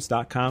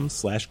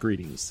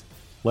 hims.com/greetings.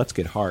 Let's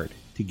get hard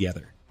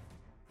together.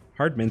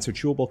 Hard mints are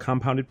chewable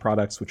compounded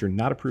products which are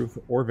not approved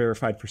or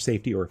verified for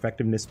safety or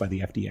effectiveness by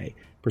the FDA.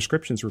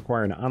 Prescriptions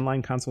require an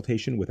online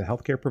consultation with a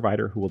healthcare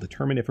provider who will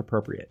determine if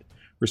appropriate.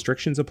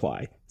 Restrictions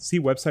apply. See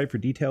website for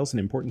details and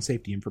important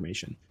safety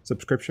information.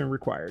 Subscription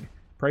required.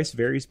 Price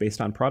varies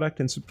based on product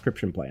and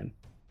subscription plan.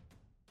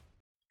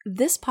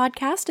 This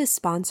podcast is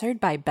sponsored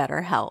by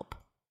BetterHelp.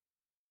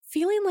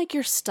 Feeling like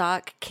you're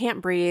stuck,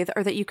 can't breathe,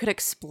 or that you could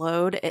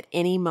explode at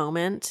any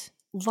moment?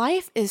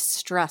 Life is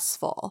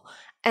stressful.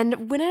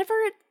 And whenever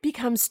it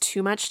becomes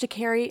too much to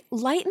carry,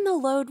 lighten the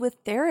load with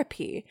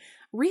therapy.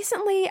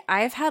 Recently,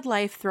 I've had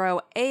life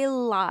throw a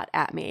lot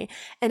at me,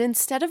 and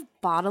instead of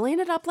bottling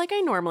it up like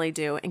I normally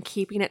do and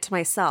keeping it to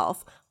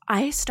myself,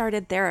 I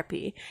started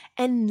therapy,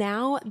 and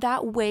now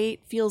that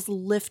weight feels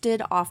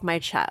lifted off my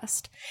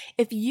chest.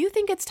 If you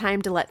think it's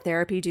time to let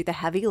therapy do the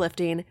heavy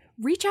lifting,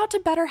 reach out to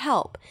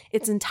BetterHelp.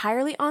 It's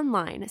entirely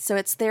online, so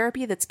it's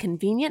therapy that's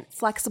convenient,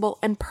 flexible,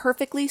 and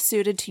perfectly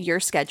suited to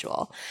your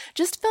schedule.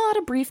 Just fill out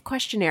a brief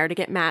questionnaire to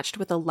get matched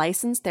with a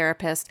licensed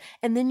therapist,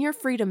 and then you're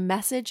free to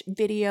message,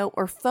 video,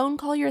 or phone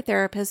call your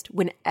therapist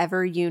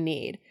whenever you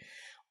need.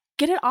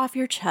 Get it off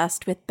your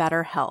chest with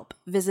BetterHelp.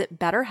 Visit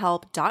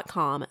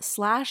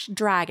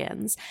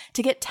betterhelp.com/dragons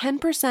to get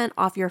 10%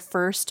 off your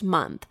first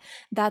month.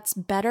 That's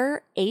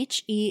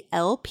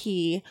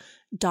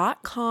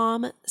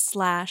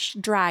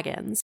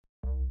betterhelp.com/dragons.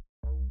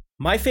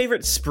 My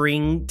favorite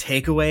spring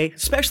takeaway,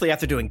 especially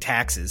after doing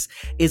taxes,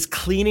 is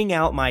cleaning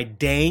out my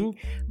dang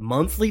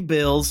monthly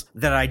bills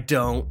that I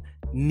don't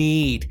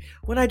need.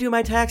 When I do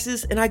my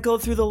taxes and I go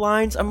through the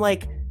lines, I'm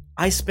like,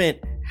 I spent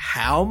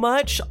how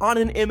much on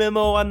an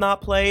MMO I'm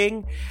not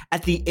playing?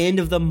 At the end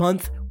of the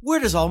month,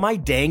 where does all my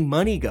dang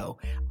money go?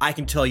 I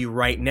can tell you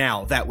right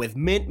now that with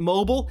Mint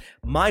Mobile,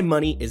 my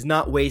money is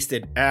not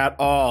wasted at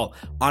all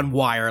on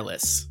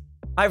wireless.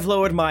 I've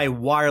lowered my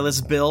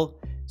wireless bill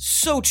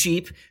so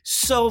cheap,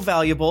 so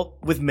valuable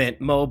with Mint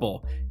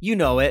Mobile. You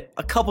know it.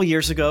 A couple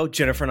years ago,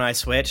 Jennifer and I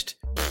switched.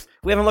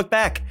 We haven't looked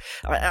back.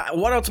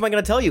 What else am I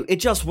going to tell you? It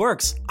just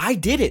works. I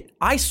did it.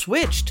 I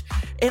switched.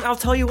 And I'll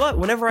tell you what,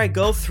 whenever I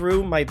go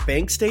through my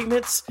bank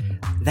statements,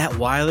 that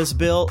wireless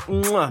bill,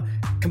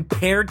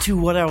 compared to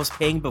what I was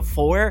paying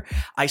before,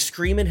 I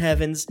scream in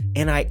heavens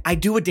and I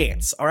do a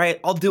dance, all right?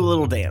 I'll do a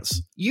little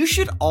dance. You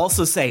should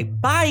also say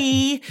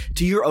bye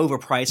to your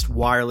overpriced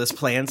wireless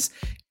plans.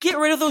 Get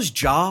rid of those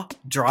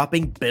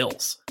jaw-dropping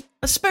bills,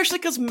 especially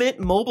because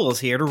Mint Mobile is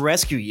here to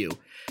rescue you.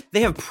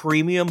 They have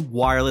premium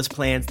wireless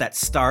plans that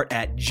start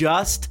at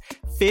just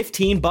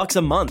 $15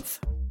 a month.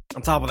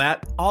 On top of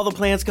that, all the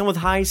plans come with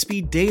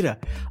high-speed data,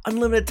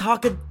 unlimited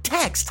talk and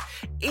text,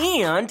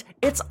 and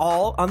it's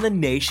all on the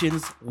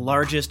nation's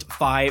largest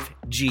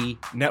 5G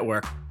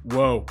network.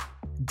 Whoa.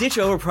 Ditch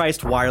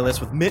overpriced wireless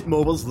with Mint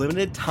Mobile's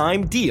limited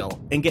time deal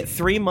and get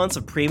 3 months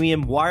of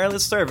premium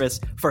wireless service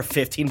for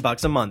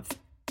 $15 a month.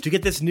 To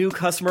get this new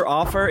customer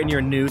offer and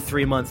your new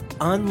 3-month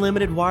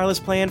unlimited wireless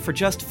plan for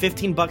just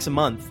 $15 a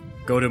month,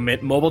 go to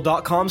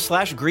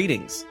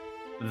mintmobile.com/greetings.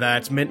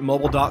 That's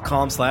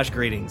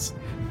mintmobile.com/greetings.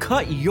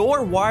 Cut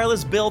your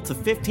wireless bill to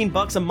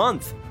 $15 a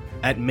month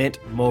at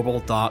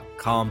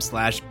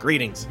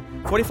mintmobile.com/greetings.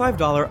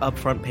 $45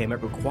 upfront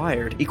payment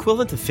required,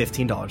 equivalent to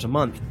 $15 a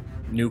month.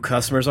 New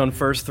customers on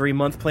first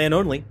 3-month plan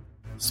only.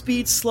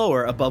 Speed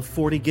slower above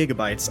 40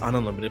 gigabytes on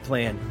unlimited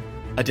plan.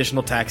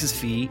 Additional taxes,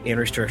 fee, and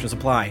restrictions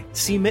apply.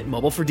 See Mint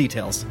Mobile for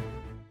details.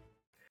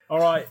 All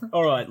right.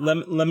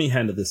 Let me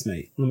handle this,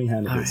 mate. Let me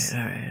handle this. All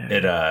right.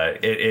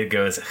 It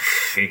goes.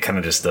 It kind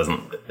of just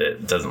doesn't.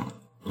 It doesn't.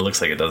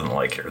 Looks like it doesn't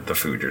like the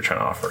food you're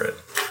trying to offer it.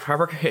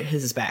 Harper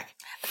his is back.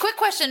 Quick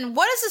question: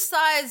 what is the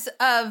size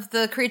of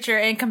the creature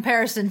in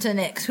comparison to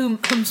Nyx? Whom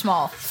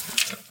small?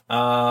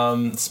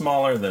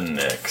 Smaller than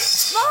Nyx.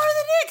 Smaller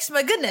than Nyx.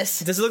 My goodness.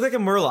 Does it look like a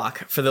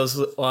Murloc for those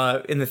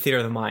in the theater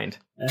of the mind?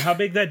 And how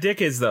big that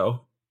dick is,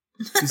 though?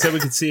 You said we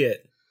could see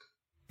it.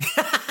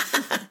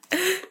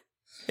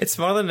 It's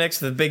smaller than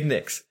Nyx with a big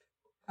Nyx.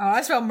 Oh,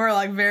 I spelled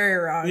Murloc very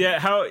wrong. Yeah,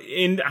 how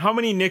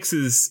many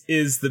Nixes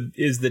is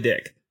the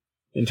dick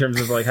in terms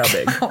of like how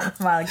big? Oh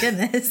my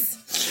goodness.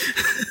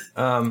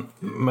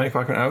 Mike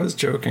Bachman, I was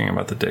joking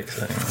about the dick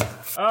thing.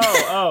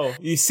 Oh,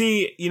 you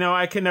see,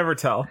 I can never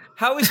tell.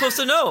 How are we supposed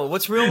to know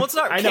what's real and what's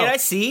not? Can I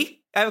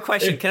see? I have a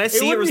question. Can I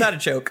see, or was that a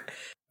joke?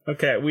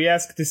 Okay, we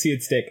asked to see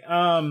its dick.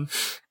 I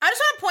just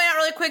want to point out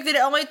really quick that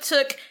it only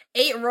took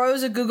 8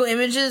 rows of Google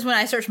Images when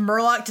I searched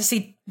Murloc to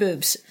see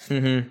boobs.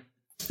 Mm-hmm.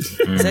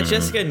 Is that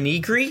Jessica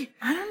Negri?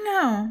 I don't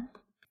know.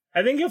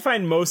 I think you'll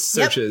find most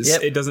searches.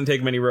 Yep. It doesn't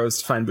take many rows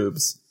to find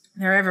boobs.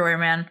 They're everywhere,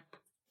 man.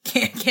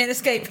 Can't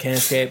escape. Can't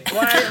escape.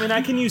 Well, I mean,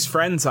 I can use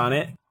Friends on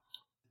it.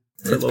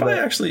 It's probably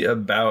actually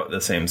about the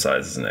same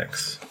size as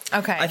Nyx.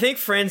 Okay. I think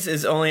Friends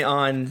is only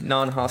on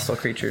non-hostile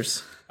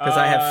creatures because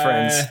I have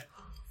Friends.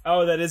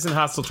 Oh, that isn't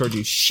hostile towards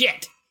you.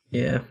 Shit.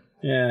 Yeah.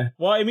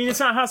 Well, I mean, it's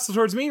not hostile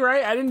towards me,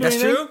 right? I didn't do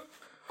anything. True.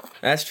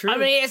 That's true. I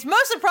mean, it's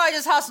mostly probably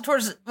just hostile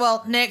towards,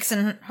 Nyx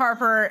and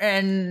Harper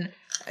and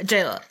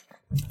Jayla.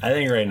 I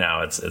think right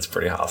now it's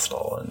pretty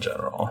hostile in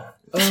general.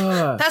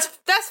 That's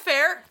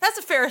fair. That's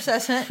a fair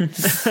assessment.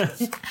 Let's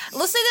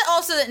say that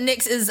also that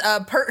Nyx is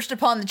perched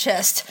upon the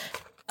chest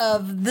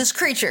of this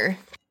creature,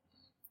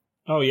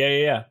 Oh,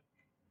 yeah.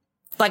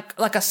 like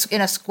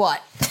in a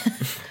squat,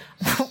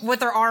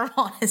 with her arm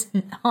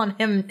on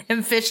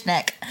him fish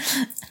neck.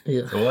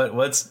 So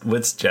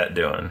what's Jet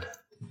doing?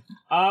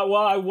 Well,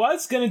 I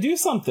was gonna do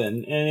something,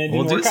 and it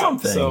didn't do work out.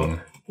 something. So,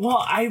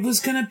 well, I was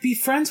gonna be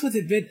friends with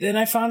it, but then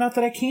I found out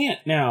that I can't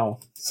now.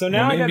 So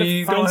now Well, I gotta maybe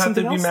you find don't have to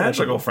something be else that I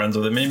magical can- friends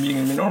with it. Maybe you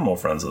can be normal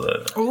friends with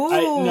it. Ooh.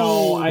 I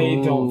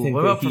don't think.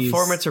 What that about he's-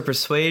 performance or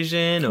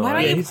persuasion or Why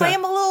don't you he's play not-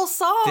 him a little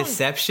song?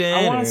 deception?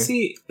 I want or- to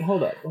see.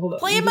 Hold up.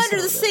 Play him under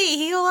the sea.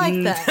 He'll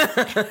like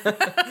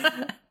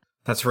that.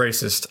 That's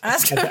racist.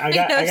 That's I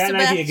got an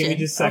idea. Give me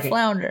just a second.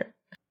 Flounder.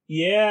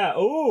 Yeah.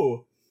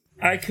 Oh,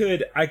 I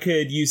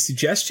could use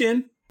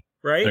suggestion,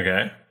 right?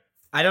 Okay.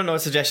 I don't know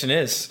what suggestion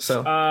is.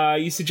 So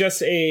You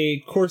suggest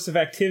a course of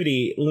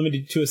activity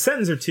limited to a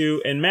sentence or two,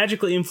 and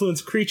magically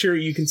influence a creature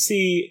you can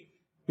see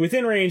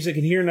within range that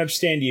can hear and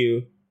understand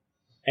you,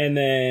 and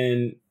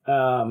then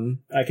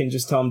I can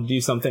just tell them to do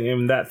something,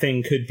 and that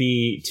thing could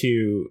be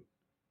to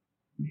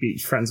be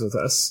friends with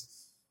us.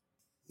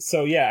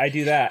 So yeah, I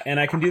do that,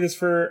 and I can do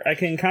this I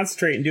can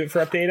concentrate and do it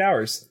for up to 8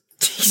 hours.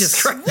 Jesus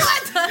Christ.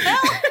 What the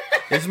hell?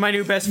 This is my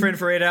new best friend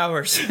for 8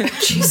 hours.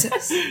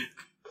 Jesus.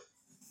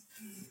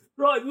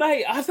 Right,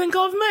 mate, I think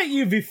I've met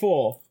you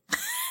before.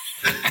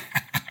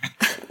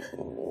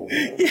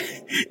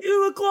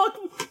 You look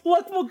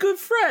like my good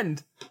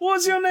friend. What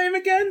was your name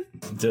again?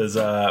 Does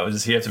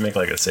he have to make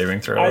like a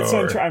saving throw?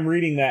 I'm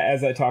reading that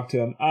as I talk to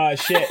him.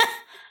 Shit.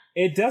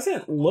 It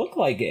doesn't look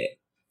like it.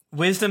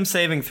 Wisdom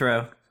saving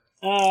throw.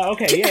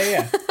 Okay,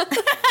 yeah.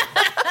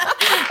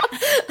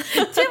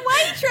 Tim, why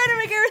are you trying to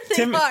make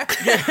everything hard?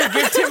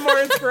 Give Tim more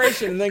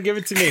inspiration and then give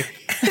it to me.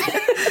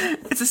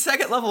 It's a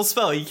second level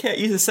spell. You can't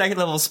use a second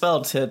level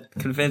spell to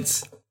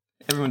convince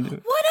everyone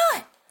to. Why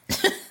not?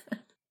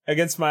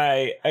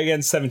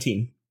 Against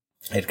 17.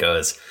 It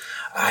goes,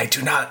 I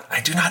do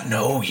not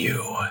know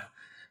you,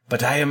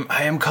 but I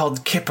am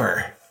called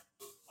Kipper.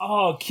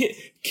 Oh,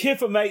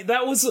 Kipper, mate.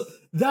 That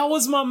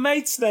was my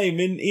mate's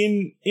name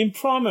in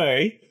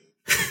primary.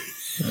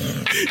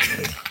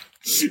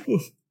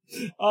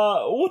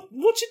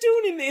 What you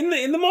doing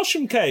in the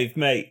mushroom cave,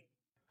 mate?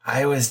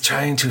 I was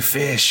trying to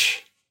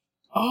fish.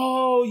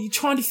 Oh, you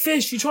trying to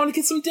fish? You trying to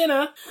get some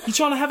dinner? You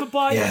trying to have a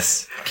bite?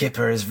 Yes,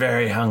 Kipper is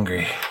very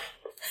hungry.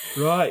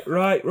 Right.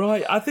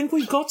 I think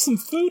we've got some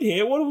food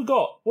here. What do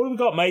we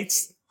got,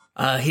 mates?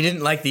 He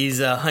didn't like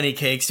these honey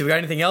cakes. Do we got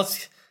anything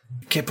else?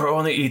 Kipper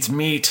only eats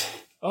meat.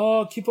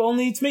 Oh, Kipper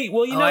only eats meat.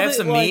 Well, you know I have that,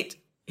 some meat.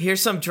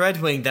 Here's some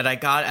Dreadwing that I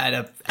got at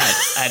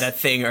a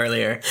thing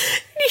earlier.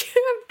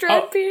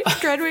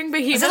 Dreadwing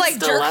behemoth. Is it like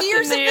jerky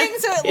or something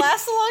so it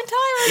lasts a long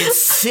time? It's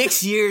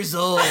 6 years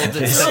old.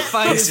 It's the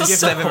finest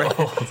gift I've ever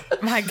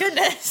had. My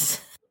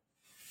goodness.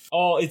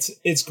 Oh,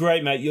 it's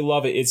great, mate. You'll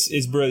love it.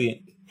 It's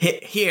brilliant.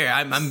 Here,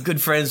 I'm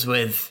good friends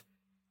with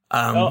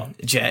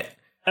Jet.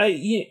 Hey,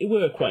 yeah,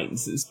 we're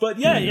acquaintances, but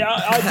yeah,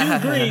 I do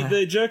agree.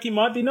 The jerky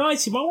might be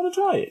nice. You might want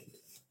to try it.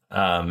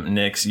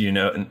 Nyx, you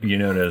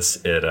notice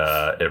it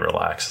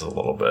relaxes a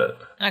little bit.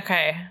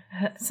 Okay,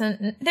 so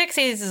Nyx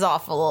eases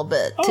off a little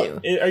bit too.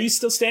 Are you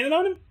still standing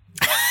on him?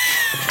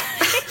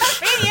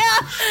 Yeah,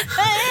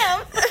 I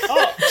am.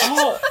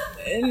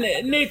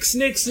 Nyx,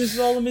 this is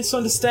all a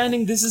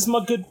misunderstanding. This is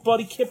my good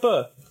buddy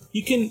Kipper.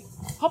 You can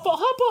hop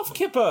off,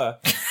 Kipper.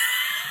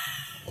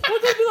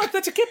 What would be like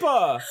that to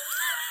Kipper?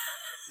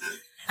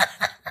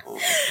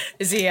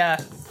 Is he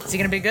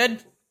gonna be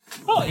good?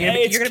 Oh, you're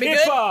gonna be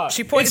Kipper. good.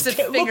 She points the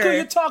finger. Look who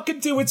you're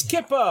talking to. It's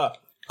Kipper. Of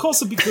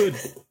course, it'll be good.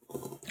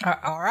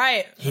 All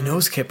right. He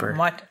knows Kipper.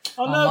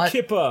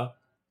 Kipper.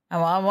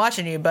 I'm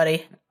watching you,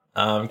 buddy.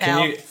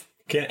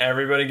 Can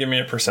everybody give me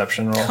a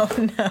perception roll?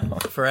 Oh no!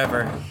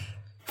 Forever.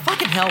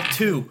 Fucking hell,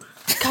 2.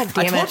 God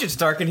I damn told it. you it's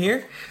dark in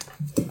here.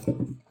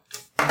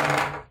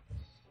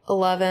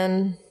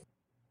 11.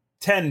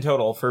 10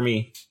 total for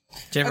me.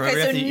 Jennifer, Okay,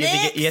 remember, so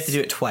you have to do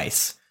it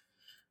twice.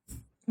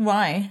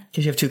 Why?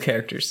 Because you have 2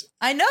 characters.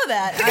 I know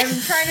that.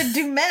 I'm trying to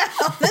do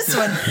math on this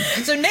one.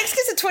 So Nyx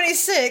gets a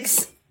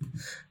 26.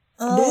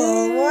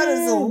 Oh, what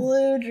does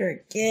Eludra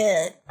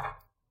get?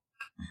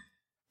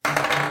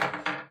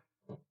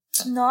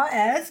 Not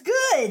as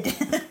good.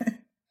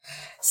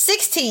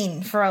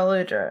 16 for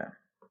Eludra.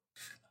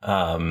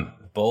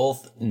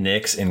 Both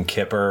Nyx and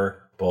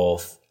Kipper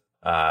both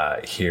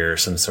hear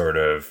some sort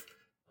of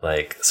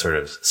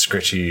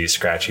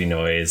scratchy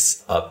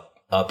noise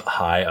up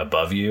high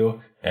above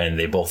you, and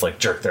they both like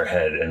jerk their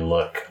head and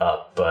look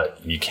up,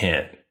 but you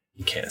can't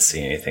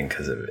see anything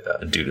because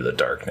of due to the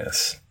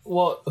darkness.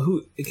 Well,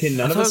 who can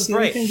none of us see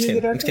anything due to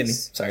the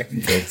darkness? I'm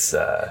kidding.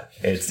 Sorry.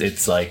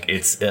 It's like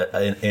it's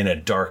in a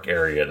dark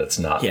area that's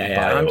not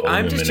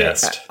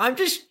bioluminescent. I'm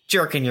just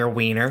jerking your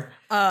wiener.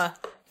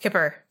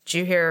 Kipper, did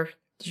you hear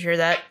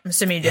that? I'm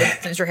assuming you did,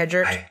 since your head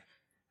jerked.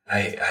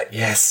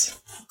 Yes.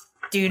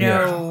 Do you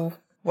know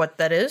what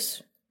that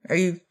is? Are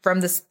you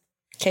from this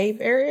cave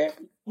area?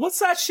 What's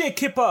that shit,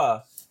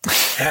 Kipper?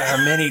 There are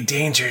many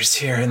dangers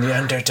here in the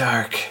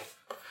Underdark.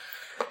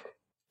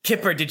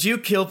 Kipper, did you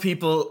kill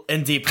people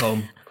in Deep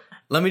Home?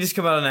 Let me just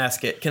come out and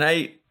ask it.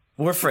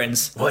 We're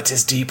friends. What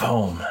is Deep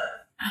Home?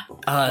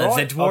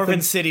 The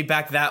Dwarven city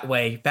back that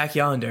way, back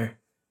yonder.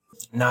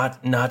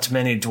 Not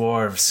many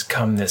dwarves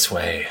come this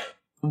way.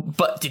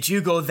 But did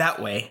you go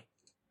that way?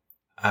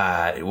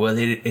 Well,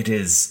 it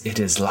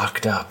is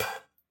locked up.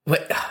 Wait,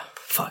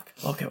 fuck.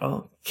 Okay,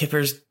 well,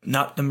 Kipper's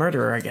not the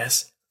murderer, I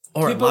guess.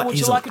 Or Kipper, would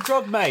you like a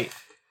drug, mate?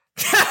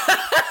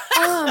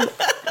 I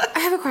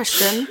have a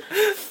question.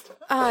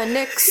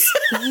 Nyx,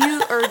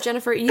 you or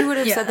Jennifer, you would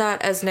have said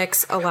that as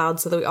Nyx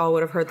aloud, so that we all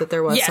would have heard that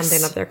there was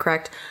something up there,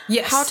 correct?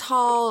 Yes. How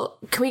tall?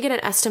 Can we get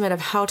an estimate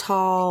of how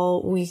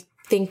tall we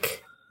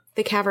think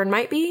the cavern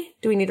might be?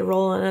 Do we need to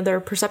roll another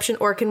perception,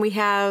 or can we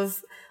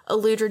have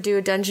Eludra do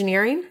a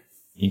dungeoneering?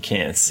 You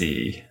can't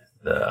see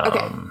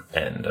the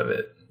end of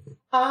it.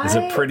 It's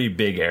a pretty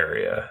big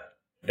area.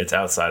 It's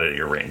outside of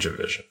your range of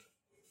vision.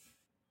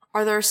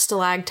 Are there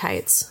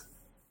stalagmites,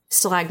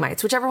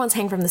 whichever ones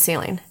hang from the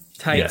ceiling?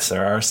 Yes,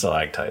 there are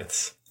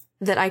stalactites.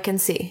 That I can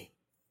see?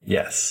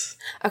 Yes.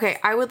 Okay,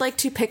 I would like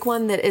to pick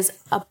one that is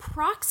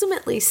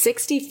approximately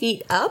 60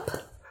 feet up.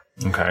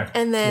 Okay.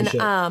 And then,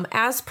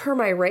 as per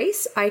my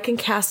race, I can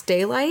cast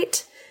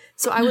daylight.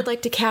 So I would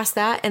like to cast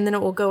that, and then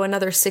it will go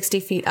another 60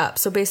 feet up.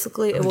 So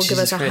basically, it will give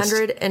us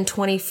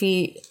 120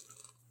 feet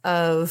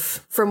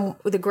from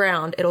the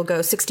ground. It'll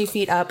go 60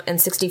 feet up and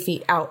 60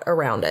 feet out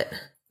around it.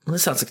 Well,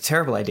 this sounds like a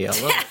terrible idea.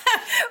 I love it.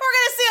 We're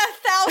gonna see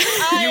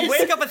 1,000 eyes. You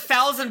wake up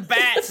 1,000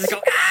 bats and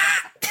go,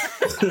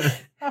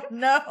 Oh,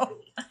 no.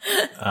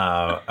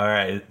 All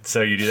right,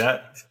 so you do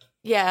that?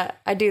 Yeah,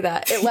 I do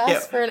that. It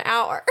lasts for an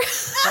hour.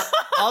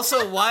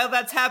 Also, while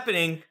that's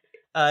happening,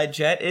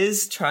 Jet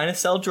is trying to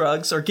sell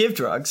drugs or give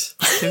drugs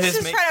to He's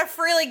just trying to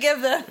freely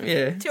give them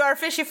to our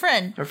fishy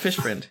friend. Our fish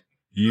friend.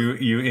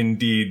 You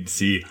indeed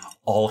see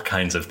all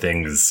kinds of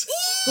things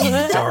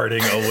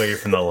darting away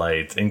from the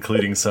light,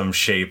 including some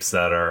shapes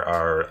that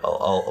are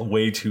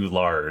way too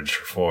large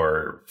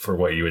for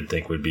what you would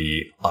think would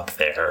be up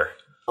there.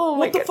 Oh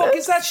my What the fuck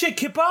is that shit,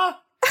 Kipper?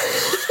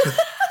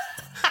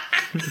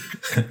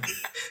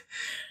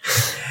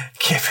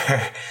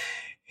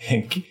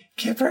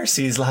 Kipper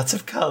sees lots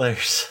of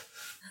colors.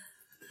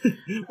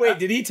 Wait,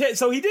 did he take?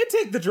 So he did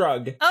take the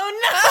drug.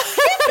 Oh no!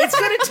 It's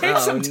gonna take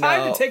some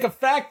time to take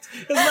effect.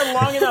 It's been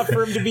long enough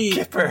for him to be.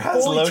 Kipper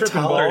has fully low tripping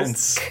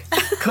tolerance.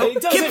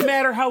 It doesn't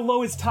matter how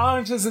low his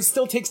tolerance is. It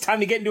still takes time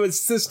to get into his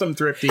system,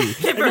 Thrifty.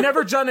 Have you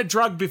never done a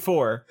drug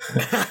before?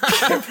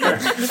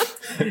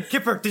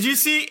 Kipper, did you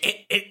see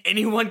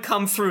anyone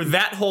come through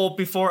that hole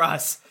before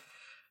us?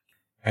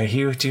 Do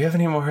you have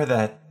any more of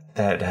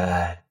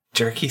that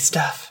jerky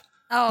stuff?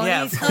 Oh,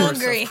 yeah, he's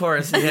hungry. Of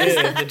course.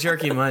 Yes, the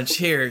jerky munch.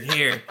 Here.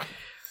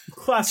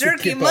 Classic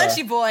Jerky Kipper.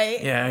 munchy boy.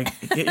 Yeah,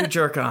 get your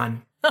jerk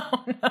on.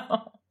 Oh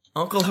no.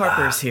 Uncle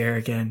Harper's here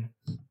again.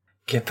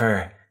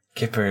 Kipper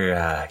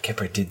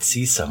did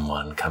see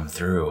someone come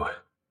through.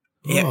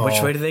 Yeah,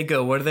 which way do they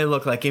go? What do they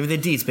look like? Give me the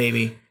deets,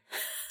 baby.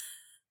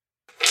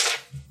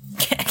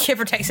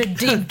 Kipper takes a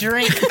deep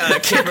drink.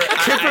 Kipper,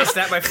 I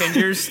snap my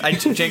fingers. I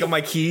jiggle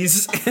my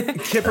keys.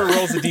 Kipper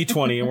rolls a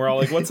d20, and we're all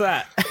like, "What's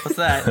that? What's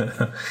that?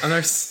 I've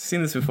never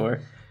seen this before."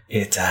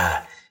 It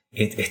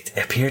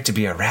appeared to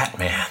be a rat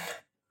man.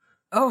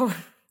 Oh,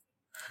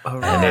 a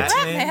rat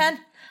man.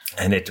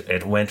 And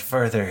it went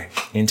further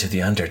into the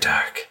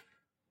Underdark.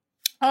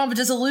 Oh, but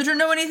does Eludra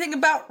know anything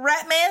about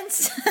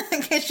Ratmans?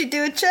 Can she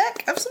do a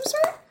check of some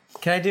sort?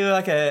 Can I do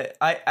like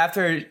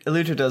after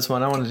Eludra does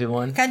one, I want to do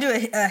one. Can I do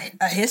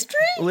a history?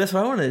 Well, that's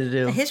what I wanted to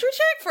do. A history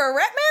check for a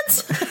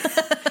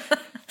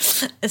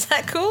Ratmans? Is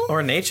that cool?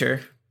 Or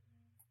nature.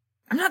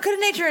 I'm not good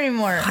at nature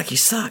anymore. Fuck, you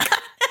suck.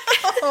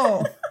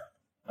 Oh.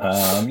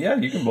 Yeah,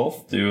 you can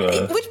both do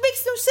Which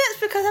makes no sense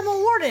because I'm a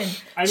warden.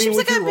 I mean, Seems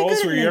with like your I'd be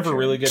rolls, good were at you ever nature.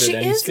 really good She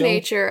at any is skill?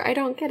 nature. I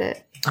don't get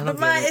it.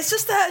 But it's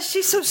just that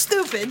she's so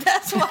stupid.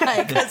 That's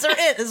why, because her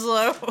int is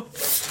low.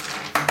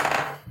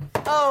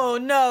 Oh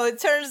no, it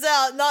turns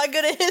out not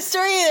good at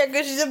history either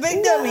because she's a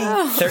big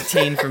dummy.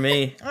 13 for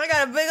me. I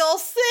got a big old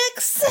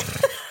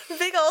 6.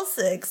 Big old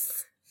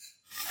 6.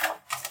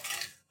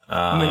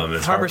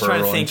 Is Harper's trying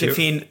to rolling think if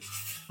too? he...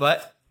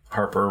 What?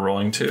 Harper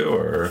rolling 2,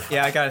 or?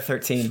 Yeah, I got a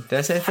 13. Did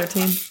I say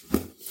 13?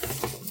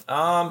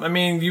 I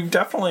mean, you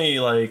definitely,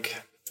 like,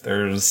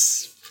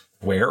 there's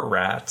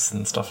were-rats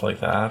and stuff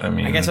like that. I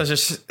mean... I guess I was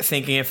just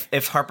thinking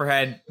if Harper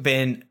had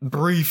been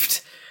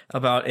briefed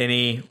about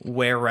any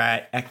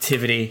were-rat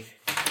activity.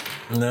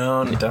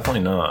 No,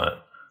 definitely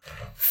not.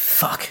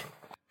 Fuck.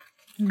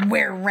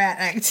 Were-rat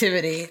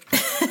activity.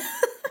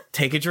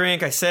 Take a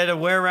drink. I said a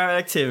were-rat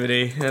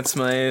activity. That's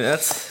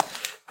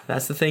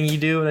the thing you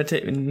do when I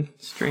take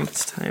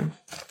strengths time.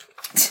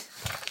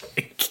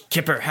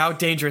 Kipper, how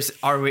dangerous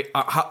are we?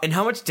 In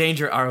how much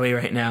danger are we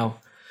right now?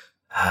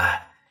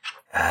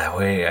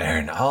 We are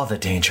in all the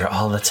danger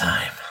all the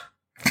time.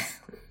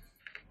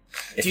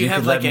 If Do you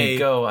have could like let me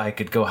go, I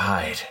could go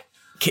hide.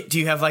 Do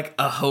you have like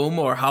a home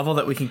or a hovel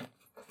that we can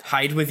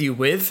hide with you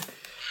with?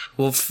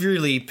 We'll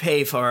freely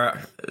pay for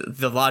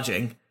the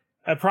lodging.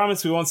 I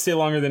promise we won't stay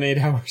longer than 8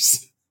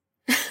 hours.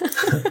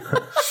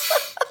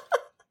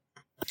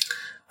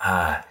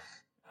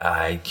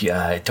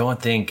 I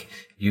don't think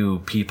you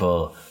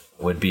people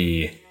would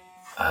be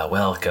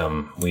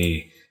welcome.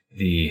 The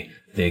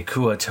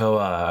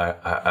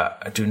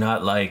Kuatoa do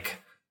not like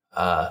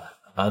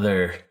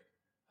other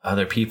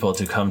people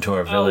to come to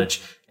our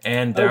village,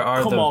 and there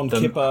are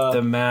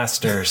the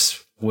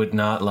masters would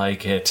not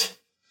like it.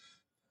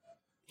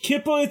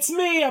 Kipper, it's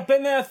me. I've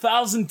been there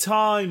 1,000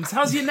 times.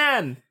 How's your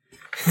nan?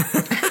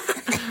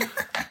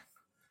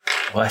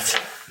 What?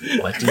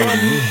 What do you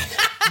mean?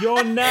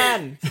 Your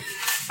nan.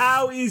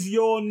 How is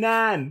your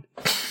nan?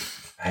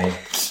 Am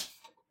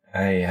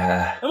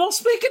I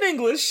speaking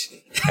English?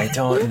 I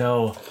don't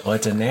know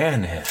what a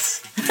nan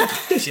is.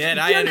 Shit,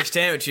 I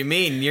understand what you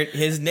mean.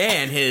 His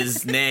nan,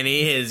 his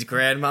nanny, his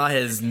grandma,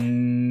 his...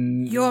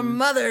 Your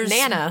mother's...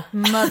 Nana.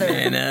 Mother.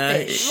 Nana,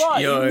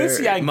 Right, your this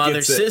yank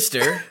mother's gets it.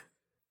 sister.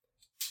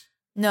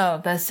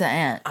 No, that's the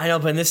aunt. I know,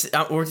 but in this,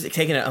 we're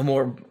taking a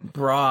more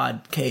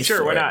broad case. Sure,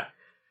 for why it. not?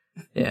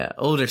 Yeah,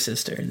 older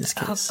sister in this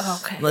case. Oh,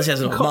 okay. Unless he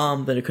has an old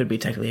mom, then it could be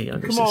technically a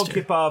younger Come sister. on,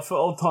 Kipper, for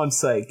old time's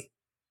sake.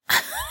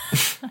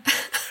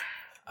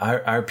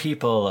 Our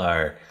people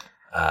are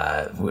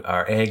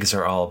our eggs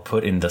are all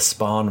put in the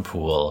spawn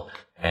pool,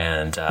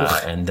 and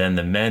then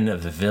the men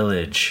of the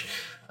village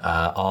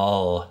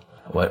how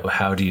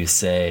do you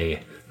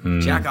say?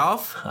 Jack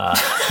off?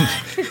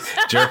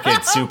 Jerk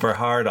it super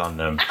hard on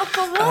them.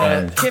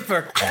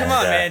 Kipper, come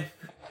on, man.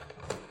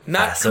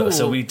 Not cool.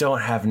 So we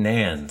don't have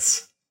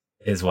nans,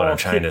 is what I'm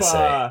trying to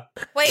say.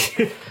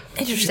 Wait,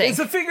 interesting. It's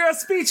a figure of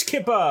speech,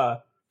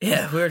 Kipper.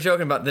 Yeah, we were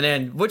joking about the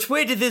nan. Which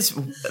way did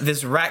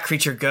this rat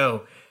creature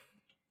go?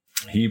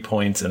 He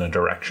points in a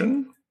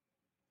direction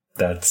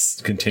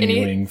that's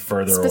continuing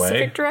further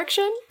Specific away.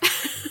 direction?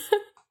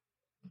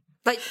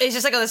 Like, it's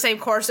just like on the same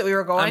course that we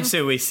were going? I'm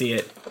sure we see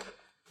it.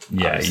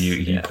 Yeah,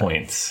 he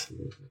points.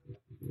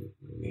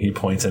 He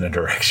points in a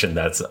direction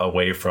that's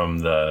away from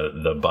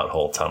the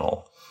butthole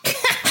tunnel.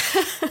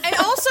 And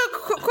also,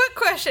 quick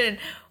question.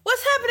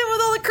 What's happening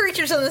with all the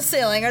creatures on the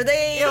ceiling? Are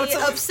they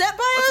upset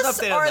by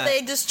us? Or are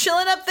they just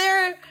chilling up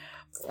there?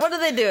 What are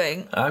they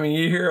doing? I mean,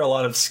 you hear a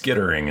lot of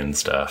skittering and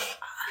stuff.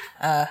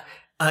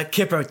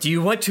 Kipper, do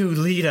you want to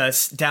lead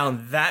us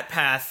down that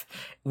path?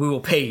 We will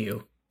pay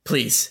you,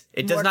 please.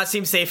 It does not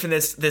seem safe in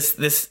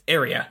this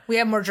area. We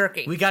have more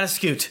jerky. We gotta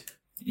scoot.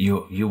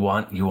 You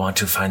want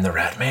to find the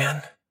rat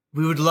man?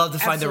 We would love to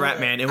find the rat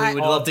man, and we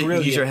would love to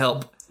brilliant. use your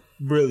help.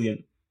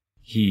 Brilliant.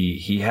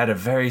 He had a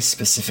very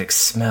specific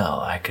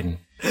smell.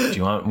 Do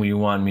you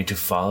want me to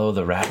follow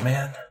the rat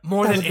man?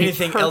 More than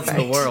anything else in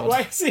the world.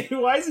 Why is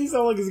he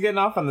so like he's getting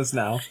off on this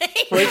now?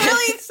 He's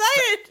really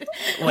excited.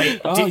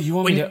 Wait, you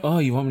want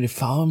me to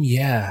follow him?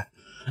 Yeah.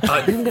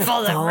 Are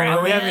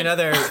we having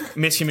another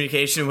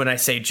miscommunication when I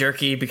say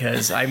jerky?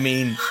 Because I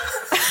mean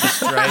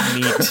dried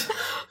meat.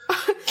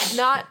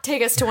 Not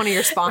take us to one of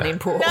your spawning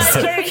pools.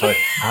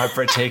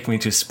 Harper, take me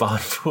to spawn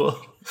pool.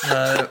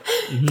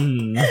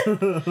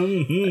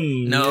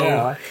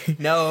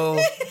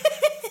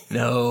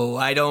 No,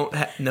 I don't.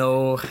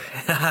 No.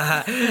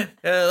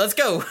 Let's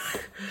go.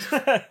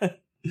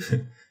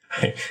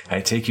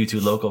 I take you to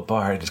a local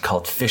bar. It's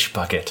called Fish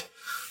Bucket.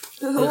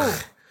 Ooh.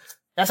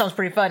 That sounds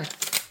pretty fun.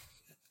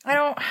 I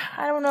don't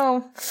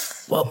know.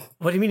 Well,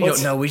 what do you mean you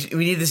don't know? We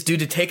need this dude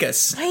to take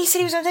us. He said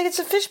he was going to take us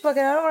to Fish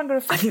Bucket. I don't want to go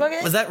to Fish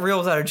Bucket. Was that real?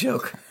 Was that a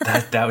joke?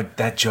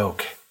 That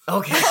joke.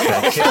 Okay.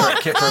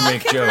 Kipper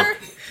make joke.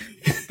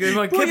 Good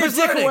one. Put your Kipper's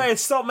dick learning. away and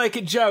stop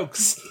making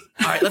jokes.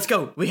 All right, let's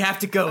go. We have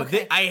to go.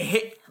 Okay. I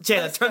hate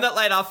Jayla. Turn that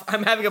light off.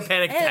 I'm having a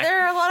panic Hey, attack.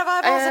 there are a lot of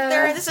eyeballs up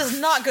there. This is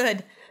not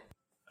good.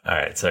 All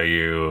right, so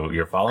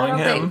you're I following don't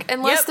him. think.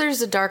 Unless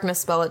there's a darkness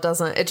spell, it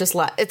doesn't. It just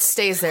it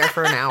stays there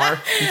for an hour.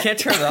 You can't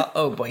turn it off.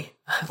 Oh boy.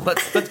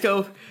 Let's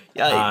go.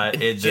 The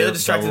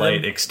distracted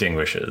light them.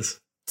 extinguishes.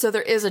 So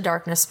there is a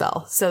darkness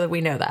spell, so that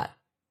we know that.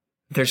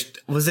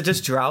 Was it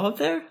just Drow up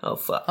there? Oh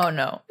fuck. Oh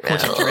no.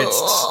 Bunch of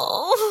dreads.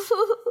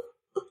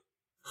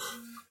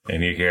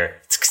 and you hear.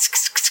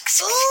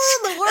 Oh,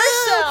 the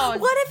worst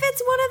sound. What if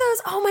it's one of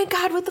those? Oh my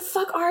god, what the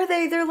fuck are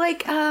they? They're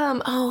like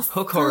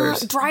hook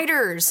horrors.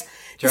 Driders.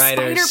 The Driders.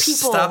 spider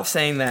people. Stop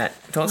saying that.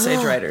 Don't say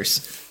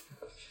driders.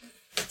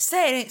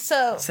 Saying it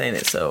so. Saying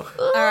it so.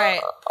 All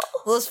right,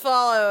 let's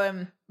follow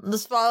him.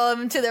 Let's follow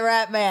him to the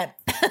Rat Man.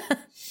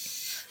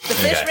 The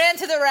fish man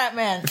to the Rat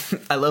Man.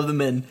 I love the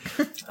men.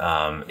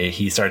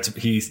 He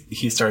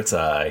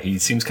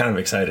seems kind of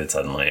excited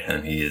suddenly,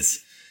 and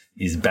he's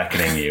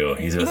beckoning you.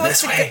 He's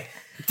this way.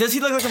 Does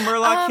he look like a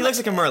Murloc? He looks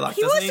like a Murloc.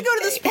 He wants to go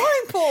to the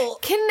sparring pool.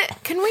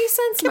 Can we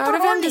sense out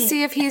of him to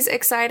see if he's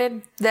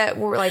excited that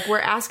we're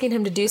asking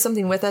him to do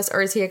something with us,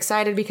 or is he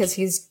excited because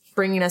he's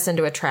bringing us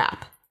into a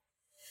trap?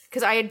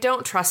 Because I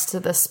don't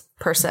trust this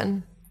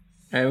person.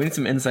 All right, we need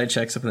some inside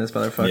checks up in this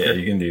motherfucker. Yeah,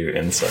 you can do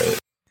insight.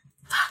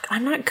 Fuck,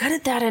 I'm not good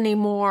at that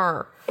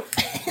anymore.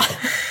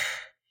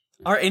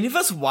 Are any of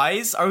us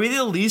wise? Are we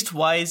the least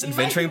wise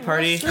adventuring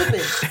party?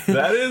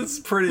 That is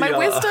pretty. My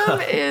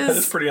wisdom is that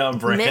is pretty on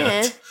brand.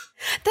 Meh.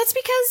 That's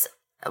because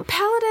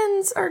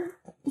paladins are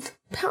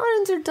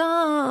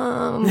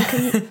dumb.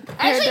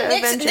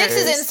 Actually,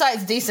 Nyx's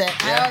insight's decent.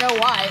 I don't know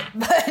why,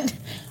 but it is.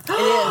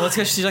 Well, it's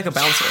because she's like a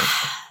bouncer.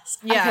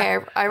 Yeah.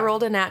 Okay, I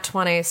rolled a nat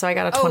 20, so I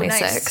got a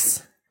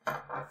 26. Nice.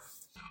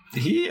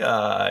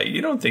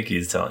 You don't think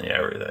he's telling you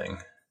everything.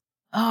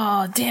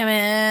 Oh, damn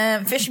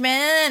it.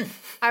 Fishman.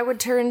 I would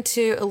turn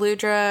to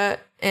Eludra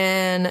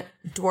in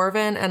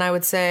Dwarven, and I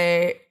would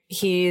say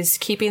he's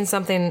keeping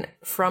something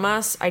from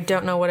us. I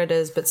don't know what it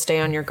is, but stay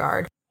on your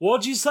guard.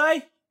 What'd you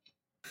say?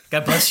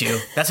 God bless you.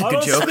 That's a I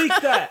good don't joke. speak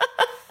that.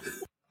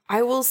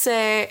 I will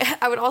say,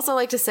 I would also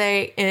like to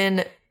say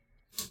in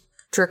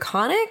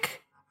Draconic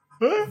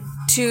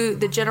to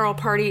the general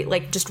party,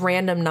 like just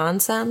random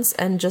nonsense,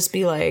 and just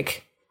be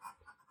like,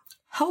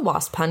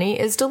 Hellwasp honey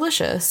is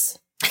delicious.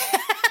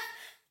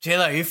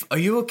 Jayla, are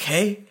you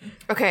okay?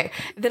 Okay,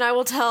 then I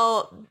will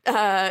tell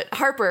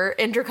Harper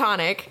in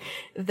Draconic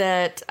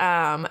that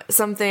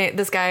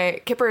this guy,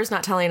 Kipper, is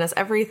not telling us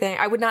everything.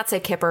 I would not say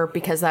Kipper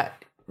because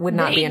that would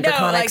not be in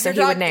Draconic, so he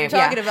would name. You're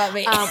talking about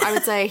me. I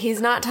would say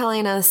he's not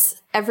telling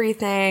us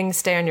everything.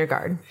 Stay on your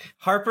guard.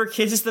 Harper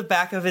kisses the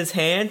back of his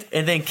hand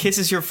and then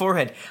kisses your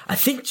forehead. I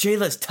think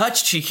Jayla's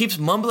touched. She keeps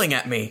mumbling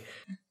at me.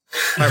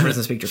 Harper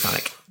doesn't speak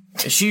Draconic.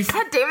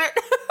 God damn it.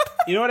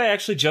 You know what I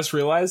actually just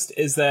realized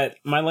is that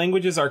my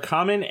languages are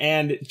common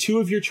and two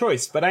of your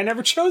choice, but I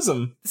never chose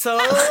them. So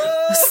true.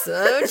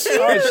 Oh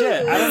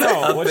shit! I don't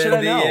know. What should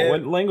I know? Air.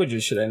 What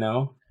languages should I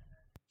know?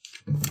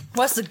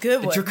 What's the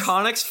good one?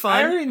 Draconic's fun.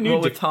 I already knew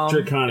with Tom.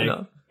 Draconic. You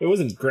know. It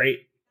wasn't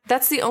great.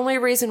 That's the only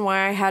reason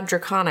why I had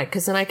Draconic,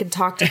 because then I could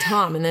talk to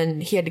Tom, and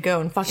then he had to go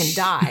and fucking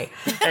die.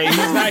 Hey, he's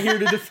not here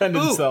to defend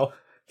himself.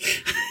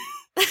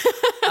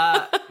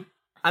 I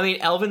mean,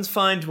 Elven's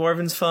fun.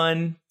 Dwarven's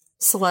fun.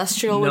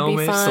 Celestial would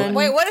be fun.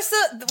 Wait, what's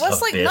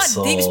like not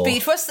deep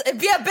speech?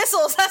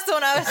 Abyssals? That's the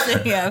one I was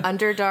thinking of.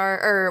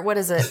 Underdark, or what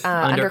is it?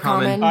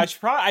 Undercommon.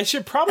 I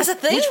should probably. That's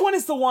a thing? Which one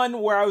is the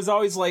one where I was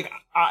always like,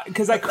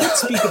 because I could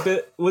speak a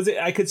bit. Was it?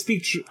 I could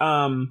speak.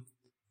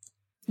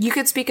 You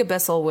could speak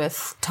Abyssal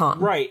with Tom,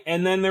 Right,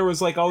 and then there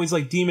was like always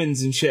like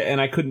demons and shit,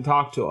 and I couldn't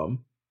talk to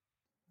them.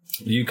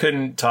 You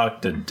couldn't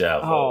talk to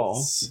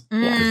devils. What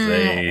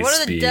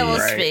do the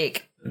devils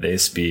speak? They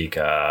speak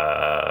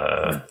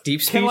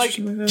deep speech. Can like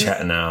chat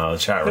Can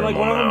room. like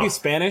one of them now. be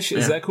Spanish?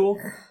 Is that cool?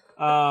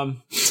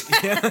 Oddly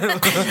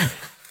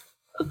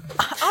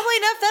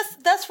enough,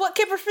 that's what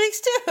Kipper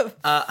speaks too.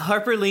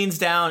 Harper leans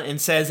down and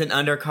says in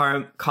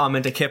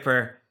undercommon to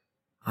Kipper,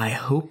 I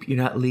hope you're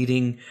not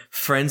leading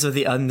friends of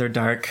the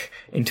Underdark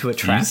into a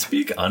trap. You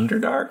speak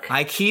Underdark?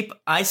 I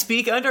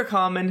speak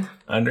Undercommon.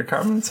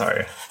 Undercommon?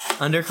 Sorry.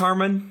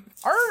 Undercommon?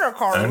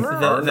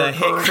 Undercommon. The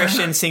hit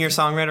Christian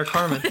singer-songwriter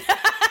Carmen.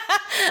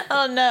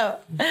 Oh no.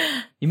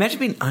 You imagine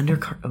being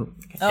Undercommon.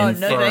 Oh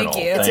no, thank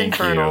you. It's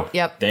infernal.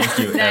 Yep. Thank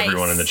you, Nice.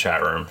 everyone in the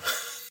chat room.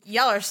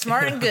 Y'all are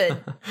smart and good.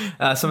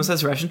 Someone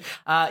says Russian.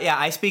 Yeah,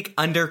 I speak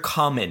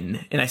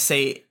Undercommon, and I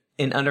say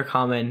in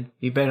Undercommon,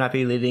 you better not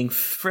be leading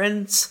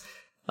friends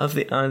of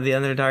the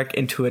Underdark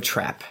into a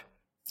trap.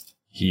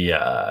 He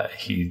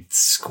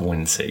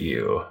squints at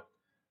you,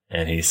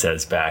 and he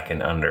says back in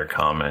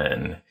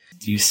Undercommon,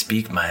 "Do you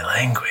speak my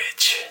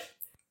language?"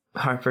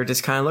 Harper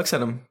just kind of looks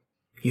at him.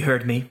 You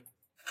heard me.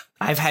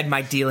 I've had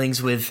my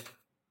dealings with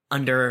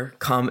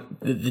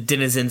the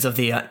denizens of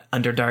the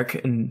Underdark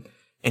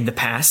in the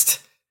past.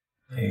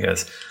 He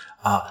goes,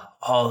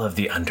 all of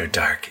the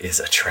Underdark is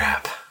a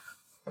trap.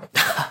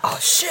 Oh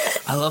shit.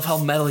 I love how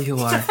metal you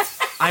are.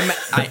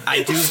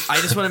 I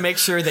just want to make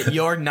sure that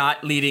you are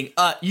not leading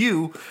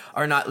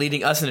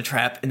us in a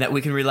trap, and that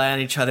we can rely on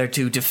each other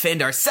to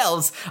defend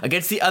ourselves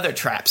against the other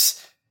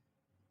traps.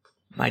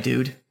 My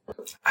dude.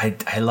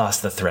 I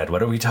lost the thread.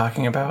 What are we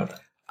talking about?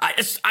 I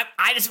just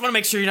want to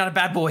make sure you're not a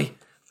bad boy.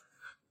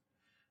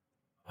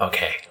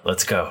 Okay,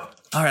 let's go.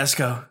 All right, let's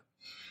go.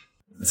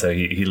 So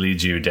he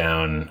leads you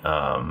down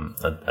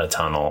a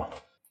tunnel,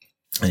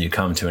 and you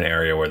come to an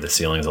area where the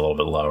ceiling's a little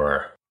bit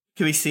lower.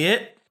 Can we see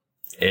it?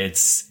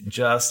 It's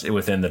just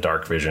within the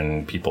dark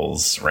vision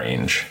people's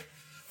range.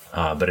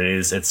 but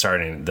it's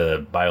starting.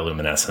 The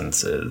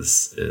bioluminescence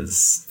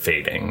is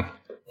fading.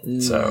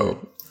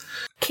 So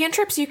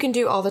Cantrips you can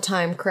do all the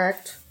time,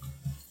 correct?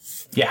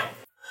 yeah.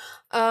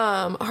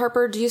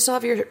 Harper, do you still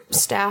have your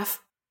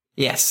staff?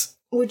 Yes.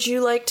 Would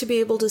you like to be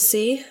able to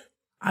see?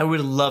 I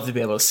would love to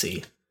be able to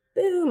see.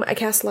 Boom, I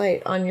cast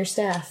light on your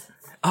staff.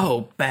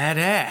 Oh,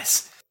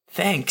 badass.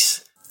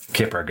 Thanks.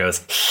 Kipper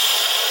goes.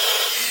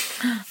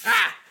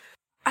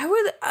 I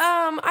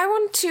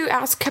want to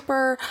ask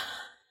Kipper,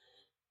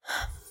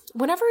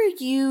 whenever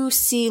you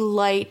see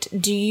light,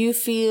 do you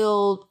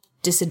feel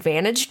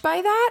disadvantaged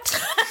by that?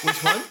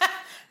 Which one?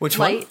 Which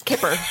light, one?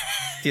 Kipper.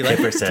 Do you like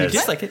Kipper it? says, Do you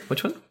dislike it?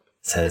 Which one?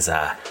 Says,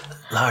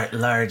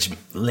 large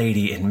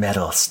lady in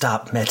metal,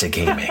 stop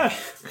metagaming.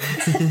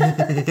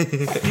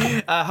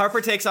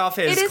 Harper takes off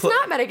his... It is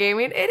not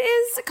metagaming. It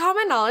is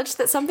common knowledge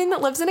that something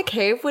that lives in a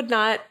cave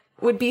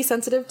would be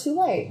sensitive to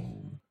light.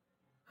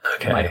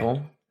 Okay.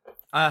 Michael.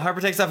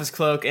 Harper takes off his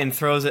cloak and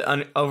throws it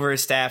over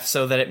his staff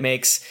so that it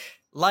makes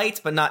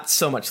light, but not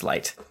so much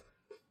light.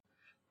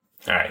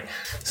 All right.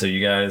 So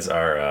you guys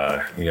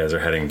are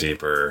heading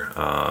deeper.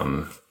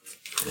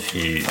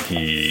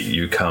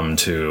 You come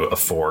to a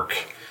fork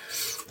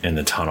in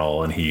the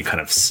tunnel, and he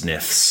kind of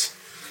sniffs,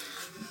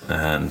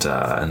 and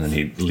then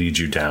he leads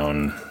you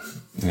down,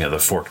 the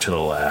fork to the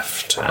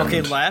left. And,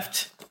 Okay,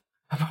 left.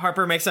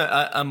 Harper makes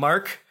a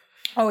mark.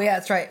 Oh yeah,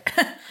 that's right.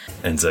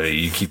 And so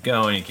you keep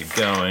going.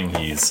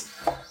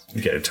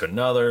 You get to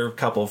another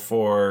couple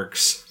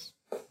forks.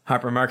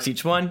 Harper marks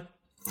each one.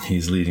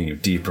 He's leading you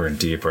deeper and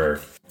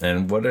deeper.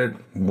 And what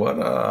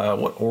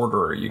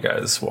order are you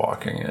guys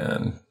walking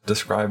in?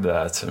 Describe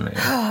that to me.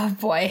 Oh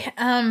boy.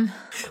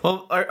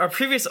 Well, our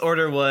previous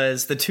order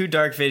was the two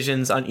dark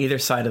visions on either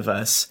side of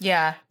us.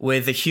 Yeah.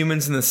 With the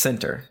humans in the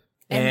center.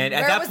 And at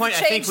where that was point, the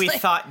I think we changeling?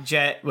 thought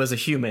Jet was a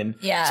human.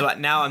 Yeah. So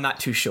now I'm not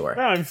too sure.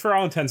 Well, I mean, for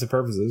all intents and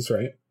purposes,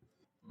 right?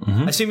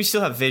 I assume you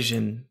still have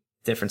vision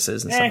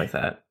differences and stuff like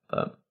that.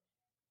 But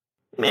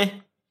meh.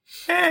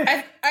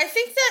 I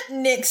think that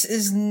Nyx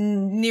is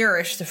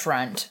nearish the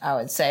front, I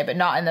would say, but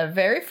not in the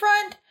very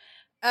front.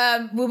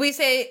 Would we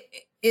say,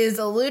 is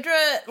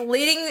Aludra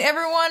leading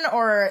everyone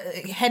or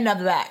heading up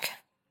the back?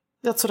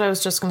 That's what I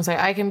was just going to say.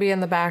 I can be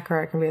in the back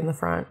or I can be in the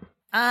front.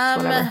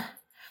 Whatever.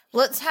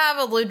 Let's have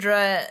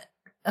Aludra.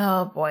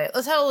 Oh boy,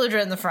 let's have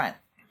Aludra in the front.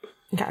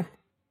 Okay.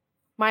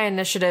 My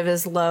initiative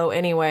is low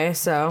anyway,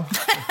 so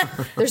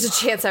there's a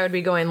chance I would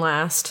be going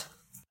last.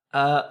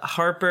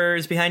 Harper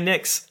is behind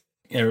Nyx.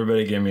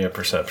 Everybody give me a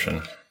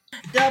perception.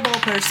 Double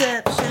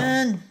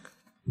perception.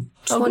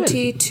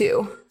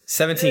 22.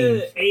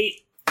 17. 8.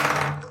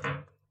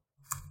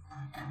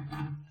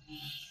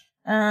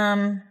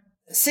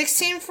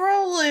 16 for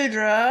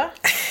Aludra.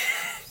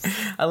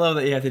 I love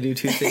that you have to do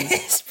two things.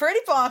 It's pretty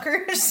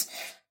bonkers.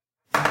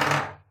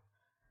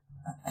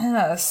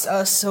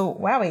 So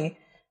wowie.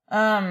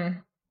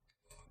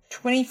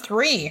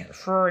 23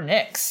 for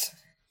Nyx.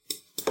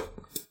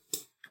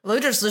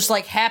 Aludra's just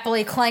like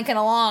happily clanking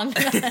along.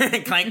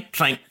 Clank,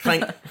 clank,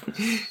 clank.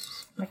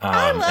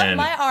 I love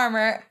my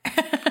armor.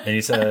 And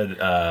you said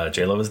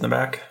Jayla was in the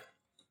back?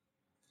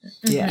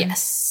 Yeah.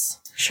 Yes.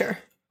 Sure.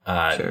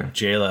 Sure.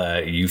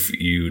 Jayla,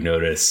 you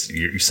notice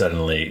you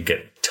suddenly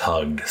get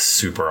tugged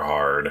super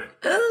hard.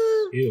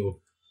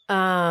 Ew.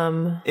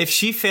 If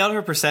she failed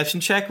her perception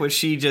check, would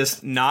she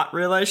just not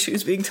realize she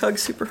was being tugged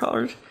super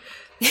hard?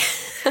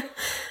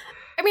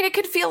 I mean, it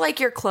could feel like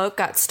your cloak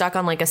got stuck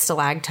on like a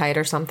stalactite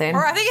or something.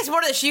 Or I think it's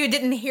more that she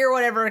didn't hear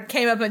whatever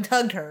came up and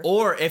tugged her.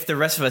 Or if the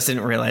rest of us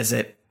didn't realize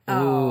it.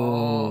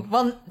 Oh.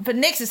 Well, but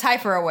Nyx is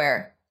hyper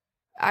aware.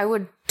 I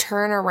would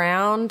turn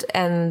around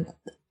and,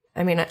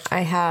 I mean, I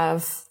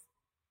have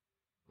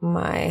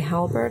my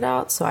halberd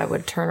out, so I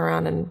would turn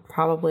around and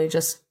probably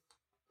just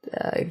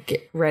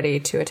get ready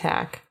to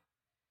attack.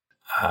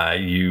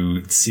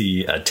 You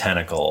see a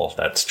tentacle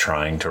that's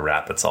trying to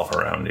wrap itself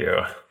around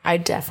you. I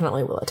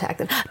definitely will attack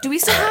them. Do we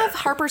still have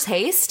Harper's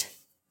haste?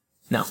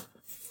 No.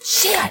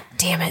 Shit,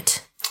 damn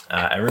it.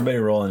 Everybody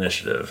roll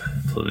initiative,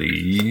 please. What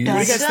do you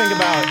guys think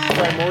about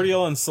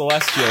Primordial and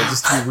Celestial?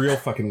 Just to be real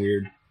fucking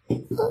weird.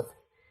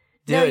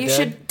 You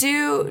should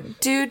do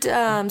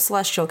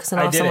Celestial because then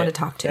I'll have someone to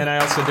talk to. And I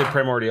also did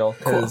Primordial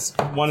because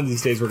one of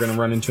these days we're going to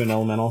run into an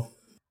elemental.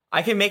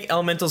 I can make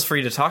elementals for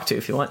you to talk to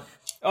if you want.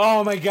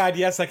 Oh my god,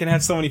 yes, I can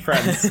have so many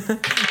friends.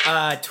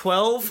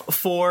 12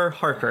 for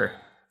Harper.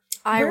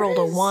 I rolled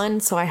a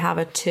 1, so I have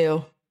a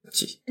 2.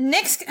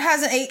 Nyx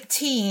has an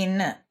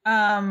 18.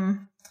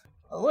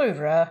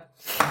 Aludra.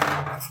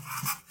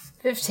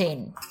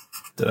 15.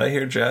 Did I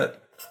hear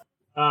Jet?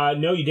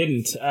 No, you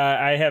didn't.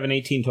 I have an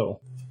 18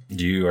 total.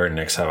 You or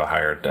Nyx have a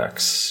higher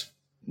dex.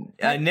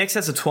 Nyx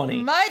has a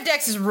 20. My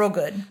dex is real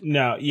good.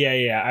 No,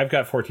 yeah. I've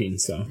got 14,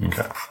 so.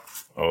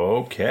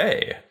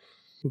 Okay.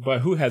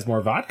 But who has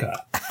more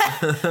vodka?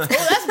 Oh,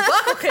 that's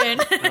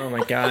Bucklekin. Oh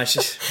my gosh.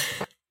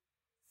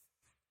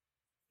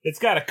 It's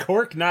got a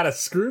cork, not a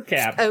screw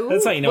cap. Oh,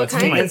 that's how you know what it's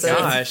kind fancy. is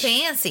it? It's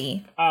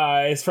fancy.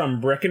 It's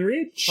from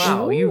Breckenridge.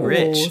 Wow, you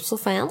rich. So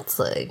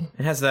fancy.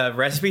 It has the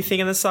recipe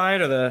thing on the side,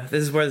 or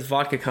this is where the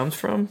vodka comes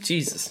from?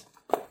 Jesus.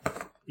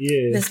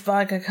 Yeah. This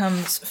vodka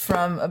comes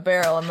from a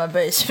barrel in my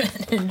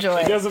basement.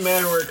 Enjoy. It doesn't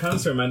matter where it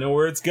comes from. I know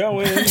where it's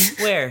going.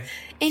 Where?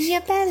 In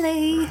your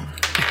belly.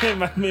 in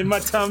my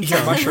tum-tum.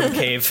 Your mushroom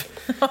cave.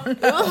 Oh,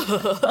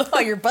 no. Oh,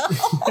 your butt.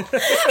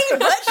 Your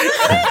butt.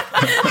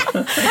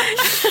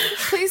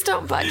 Please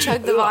don't butt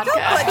chug the vodka.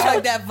 Don't butt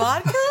chug that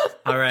vodka.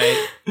 All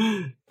right.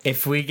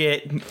 If we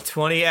get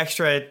 20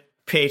 extra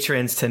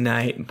patrons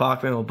tonight,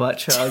 Bachman will butt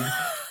chug. That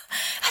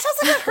sounds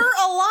like it hurt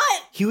a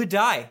lot. He would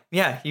die.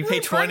 Yeah, you pay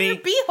 20.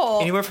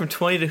 Beehole. Anywhere from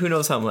 20 to who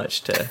knows how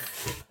much to.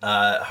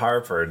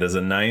 Harper, does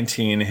a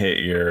 19 hit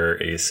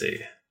your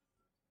AC?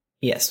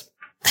 Yes.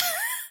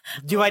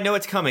 Do I know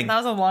it's coming? That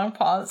was a long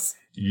pause.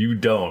 You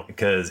don't,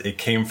 because it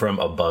came from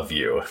above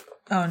you.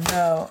 Oh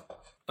no.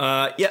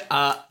 I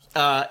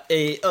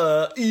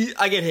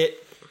get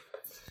hit.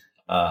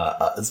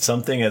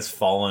 Something has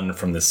fallen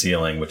from the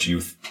ceiling, which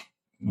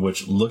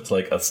looked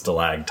like a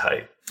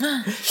stalactite.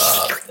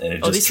 And it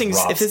just these things.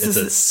 drops. If this it's is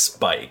a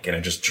spike, and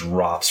it just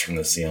drops from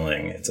the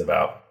ceiling. It's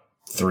about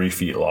 3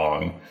 feet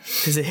long.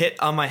 Does it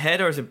hit on my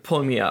head or is it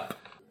pulling me up?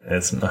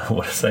 It's not.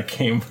 What is that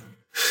game?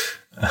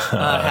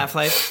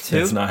 Half-Life 2?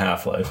 It's not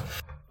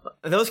Half-Life.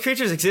 Those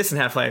creatures exist in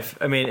Half-Life.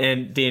 I mean,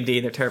 in D&D,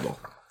 and they're terrible.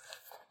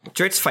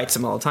 Dritz fights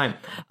them all the time.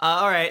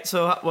 All right,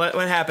 so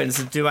what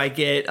happens? Do I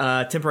get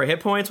temporary hit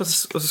points?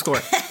 What's the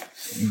score?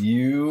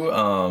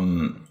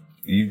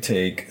 You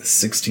take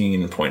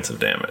 16 points of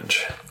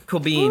damage.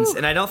 Cool beans. Woo.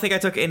 And I don't think I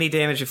took any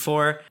damage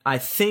before. I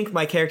think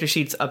my character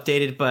sheet's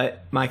updated,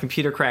 but my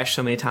computer crashed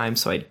so many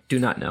times, so I do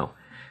not know.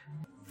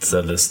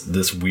 So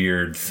this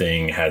weird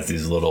thing has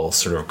these little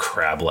sort of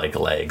crab-like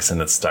legs, and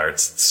it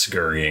starts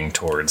scurrying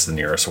towards the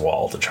nearest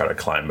wall to try to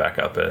climb back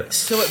up it.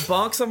 So it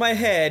bonks on my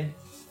head,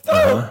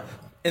 and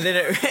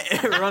then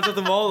it runs up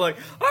the wall like,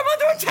 I'm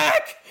under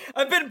attack!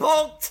 I've been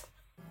bonked!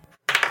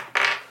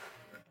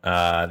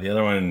 The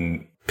other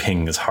one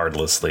pings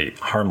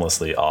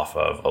harmlessly off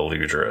of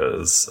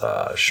Eludra's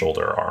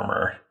shoulder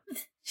armor.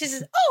 She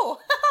says, "Oh!"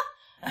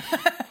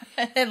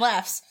 and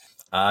laughs.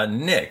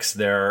 Nyx,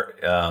 there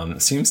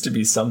seems to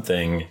be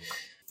something.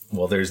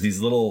 Well, there's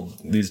these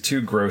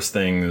two gross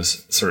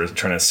things sort of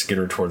trying to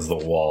skitter towards the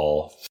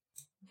wall.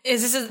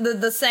 Is this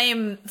the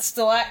same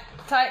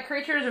stalactite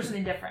creatures or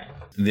something different?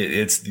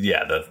 It's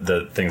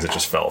the things that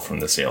just fell from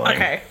the ceiling.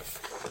 Okay.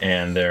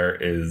 And there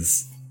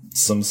is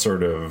some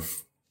sort of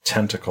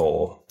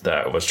tentacle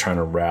that was trying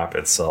to wrap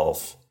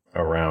itself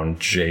around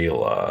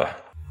Jayla.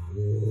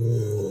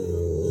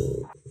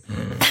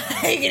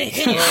 Can you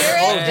hear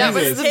it? That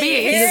was the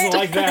beat. He doesn't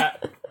like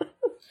that.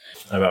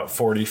 About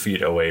 40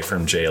 feet away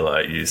from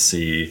Jayla, you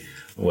see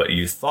what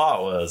you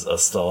thought was a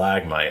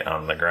stalagmite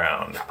on the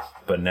ground,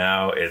 but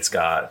now it's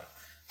got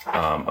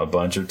a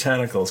bunch of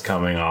tentacles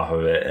coming off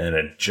of it and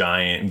a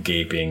giant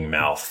gaping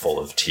mouth full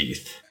of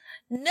teeth.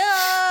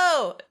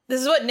 No!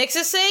 This is what Nyx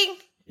is saying?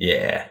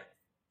 Yeah.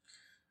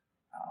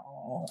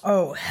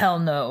 Oh, hell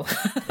no.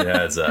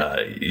 Yeah, it's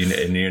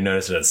you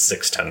notice it has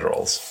 6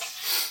 tendrils.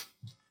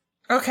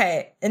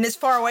 Okay, and it's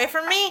far away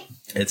from me?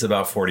 It's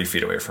about 40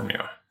 feet away from you.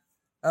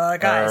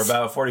 Guys. Or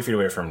about 40 feet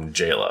away from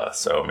Jayla,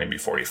 so maybe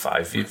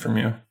 45 feet from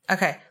you.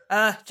 Okay,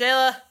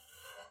 Jayla,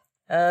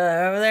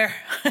 over there.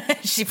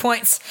 She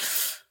points.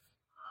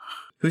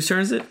 Whose turn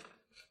is it?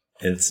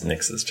 It's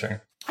Nyx's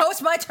turn. Oh,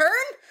 it's my turn?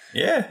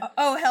 Yeah.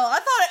 Oh, hell,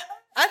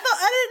 I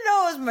didn't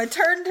know it was my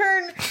turn.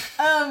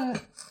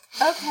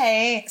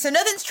 Okay, so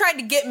nothing's trying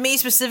to get me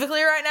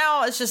specifically right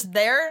now, it's just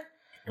there?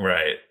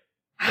 Right.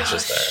 It's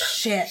just there.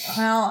 Shit,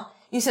 well,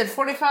 you said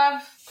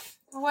 45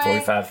 away?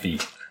 45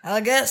 feet. I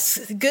guess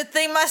the good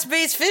thing my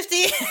speed's 50.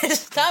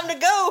 It's time to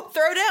go.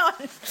 Throw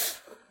down.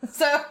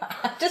 So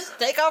I just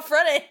take off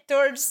running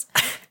towards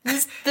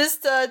this.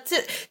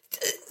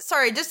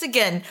 Sorry, just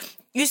again.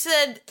 You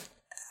said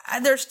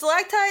there's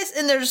stalactites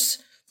and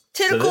there's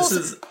tentacles.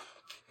 So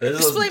this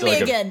Explain me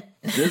again.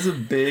 This is a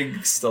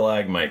big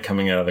stalagmite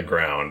coming out of the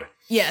ground.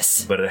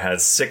 Yes. But it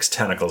has 6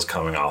 tentacles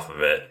coming off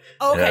of it.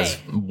 Okay. It has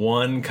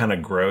one kind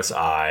of gross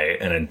eye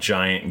and a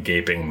giant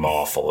gaping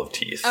maw full of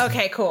teeth.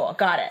 Okay, cool.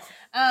 Got it.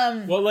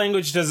 What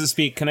language does it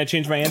speak? Can I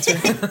change my answer?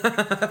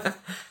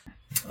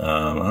 I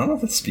don't know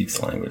if it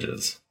speaks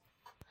languages.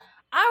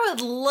 I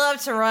would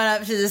love to run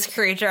up to this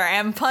creature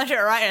and punch it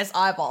right in its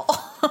eyeball.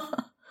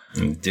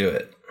 Do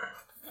it.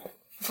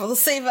 We'll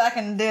see if I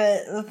can do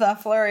it with my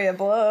flurry of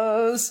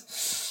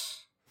blows.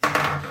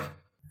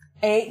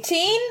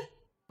 18?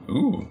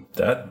 Ooh,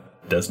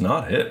 that does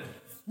not hit.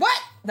 What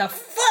the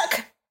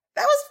fuck?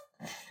 That was...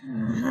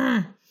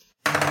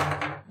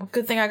 Well,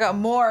 good thing I got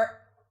more.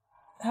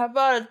 How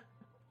about a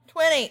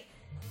 20?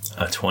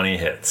 A 20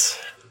 hits.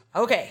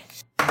 Okay.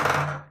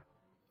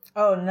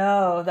 Oh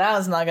no, that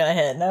was not gonna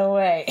hit. No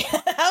way.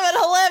 I'm at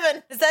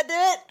 11. Does that do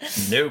it?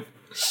 Nope.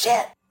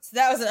 Shit. So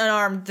that was an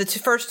unarmed. The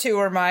first 2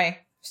 were my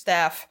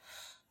staff.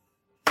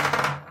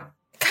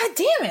 God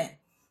damn it.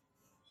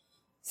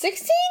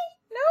 16?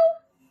 No?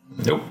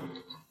 Nope.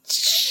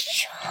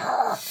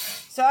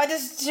 So I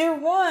just do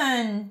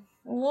one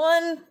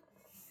whack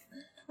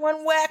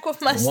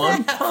with my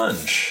One staff.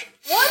 punch.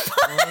 One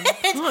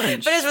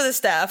punch. But it's with a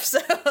staff, so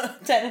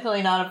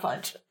technically not a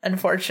punch,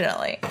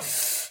 unfortunately.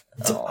 Its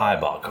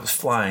eyeball comes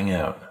flying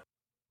out.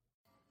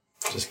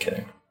 Just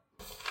kidding.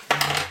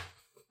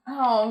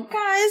 Oh,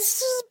 guys,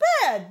 this is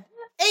bad.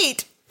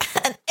 8.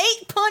 An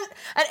 8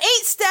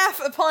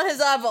 staff upon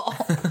his eyeball.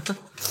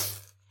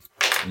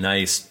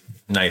 Nice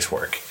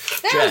work.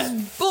 That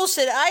was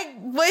bullshit. I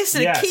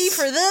wasted a key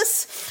for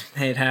this.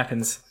 Hey, it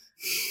happens.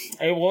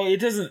 Hey, well, it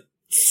doesn't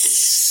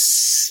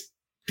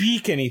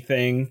speak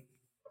anything,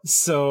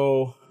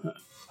 so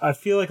I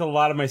feel like a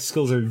lot of my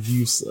skills are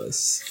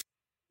useless.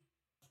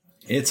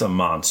 It's a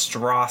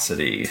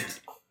monstrosity.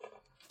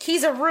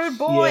 He's a rude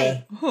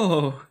boy. Yeah.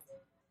 Oh.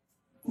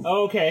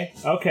 Okay.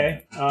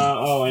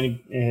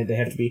 And they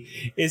have to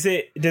be.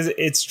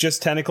 It's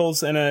just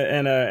tentacles and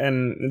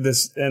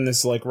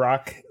this like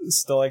rock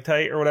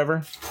stalactite or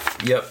whatever?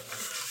 Yep.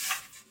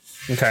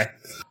 Okay.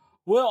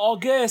 Well, I'll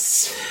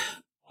guess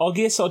I'll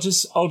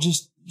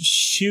just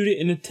shoot it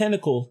in a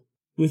tentacle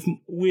with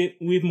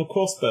my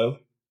crossbow.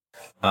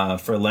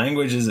 For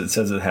languages, it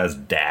says it has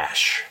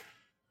dash.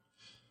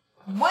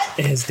 What?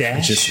 It has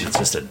dash? It's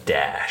just a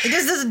dash. It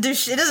just doesn't do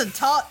shit. It doesn't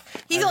talk.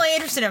 He's only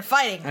interested in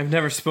fighting. I've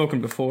never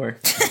spoken before.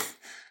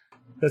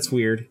 That's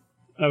weird.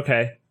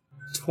 Okay.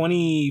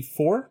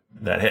 24?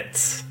 That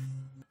hits.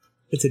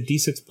 It's a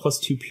d6 plus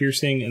 2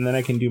 piercing, and then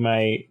I can do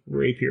my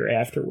rapier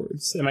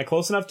afterwards. Am I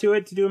close enough to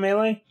it to do a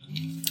melee?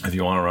 If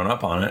you want to run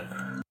up on it.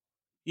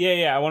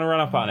 Yeah, I want to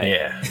run up on it.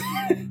 Yeah.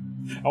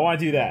 I want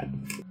to do that.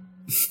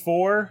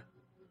 4,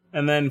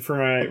 and then for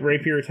my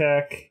rapier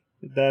attack,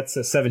 that's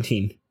a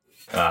 17.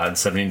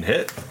 17 to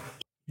hit?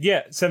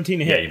 Yeah, 17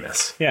 to hit. Yeah, you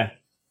miss. Yeah.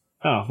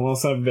 Oh, well,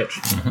 son of a bitch.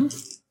 Mm-hmm.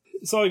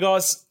 Sorry,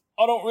 guys.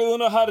 I don't really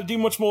know how to do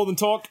much more than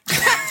talk.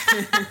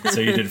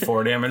 So you did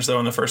 4 damage, though,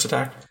 in the first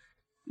attack?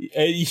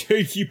 You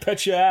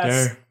bet your ass.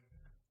 There.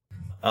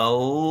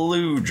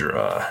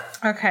 Aludra.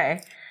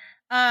 Okay.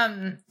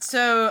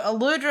 So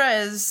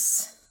Aludra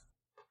is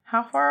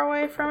how far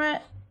away from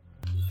it?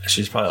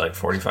 She's probably like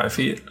 45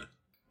 feet.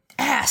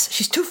 Ass.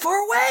 She's too far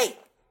away.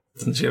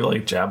 Doesn't she have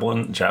like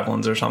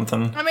javelins or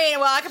something? I mean,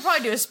 well, I could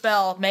probably do a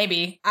spell,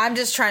 maybe. I'm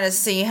just trying to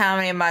see how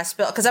many of my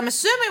spells, because I'm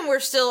assuming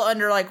we're still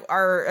under like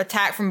our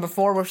attack from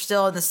before. We're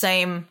still in the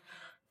same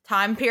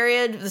time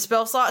period, the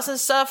spell slots and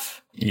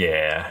stuff.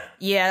 Yeah.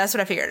 Yeah, that's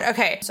what I figured.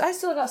 Okay, so I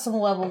still got some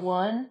level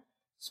 1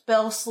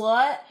 spell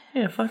slot.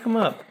 Yeah, fuck them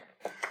up.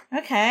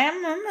 Okay,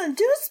 I'm gonna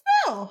do a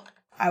spell.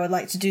 I would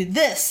like to do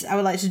this. I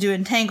would like to do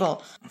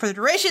Entangle. For the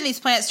duration, these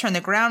plants turn the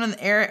ground in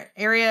the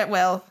area,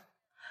 well,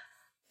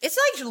 it's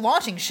like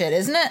launching shit,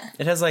 isn't it?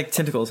 It has like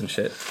tentacles and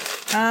shit.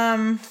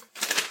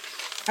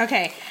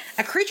 Okay.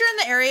 A creature in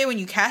the area when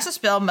you cast a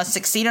spell must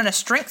succeed on a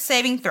strength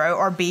saving throw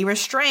or be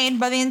restrained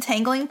by the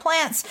entangling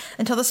plants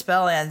until the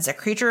spell ends. A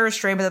creature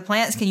restrained by the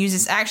plants can use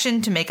this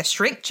action to make a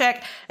strength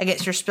check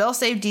against your spell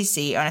save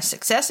DC. On a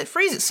success, it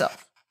frees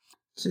itself.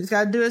 So he's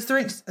got to do a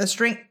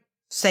strength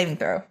saving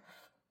throw.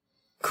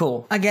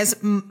 Cool.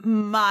 Against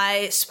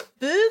my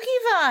spooky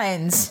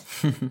vines.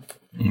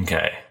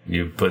 Okay.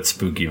 You put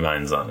spooky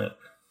vines on it.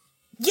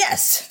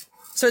 Yes.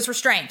 So it's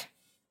restrained.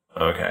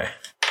 Okay.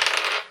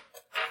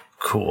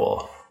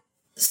 Cool.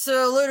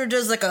 So Luder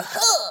does like a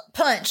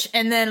punch,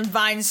 and then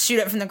vines shoot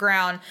up from the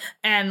ground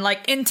and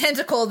like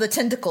tentacle the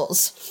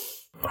tentacles.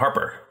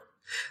 Harper,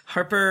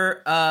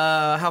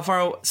 how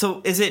far?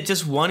 So is it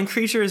just one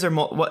creature? Is there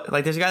what?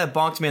 Like there's a guy that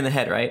bonked me in the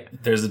head, right?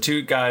 There's the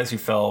 2 guys who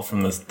fell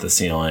from the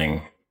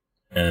ceiling,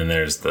 and then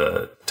there's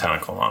the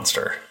tentacle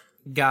monster.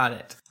 Got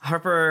it.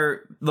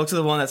 Harper looks at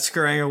the one that's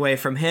scurrying away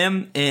from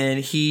him, and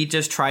he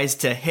just tries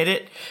to hit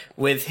it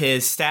with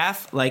his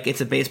staff like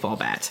it's a baseball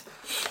bat.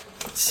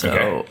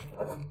 So,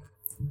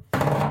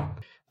 okay.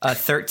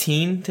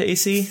 13 to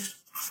AC.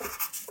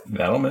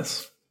 That'll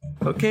miss.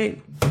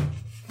 Okay.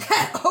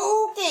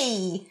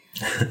 Okay.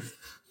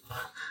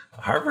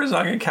 Harper's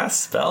not gonna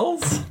cast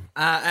spells.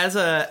 As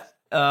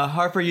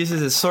Harper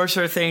uses his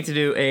sorcerer thing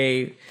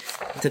to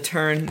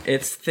turn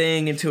its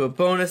thing into a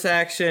bonus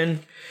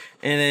action,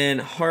 and then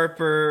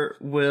Harper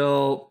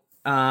will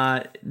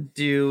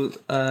do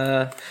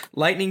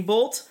lightning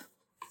bolt,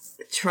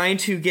 trying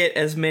to get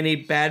as many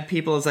bad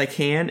people as I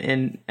can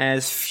and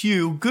as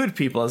few good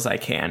people as I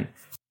can.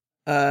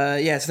 So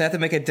they have to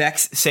make a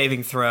dex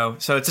saving throw.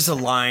 So it's just a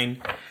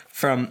line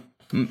from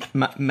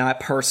my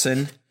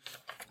person,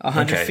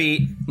 100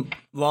 feet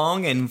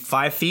long and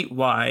 5 feet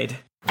wide.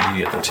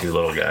 You get the 2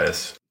 little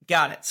guys.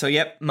 Got it. So,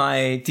 yep,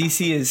 my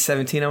DC is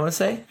 17, I want to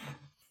say.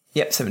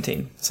 Yep,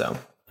 17. So,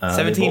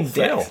 17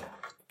 fail.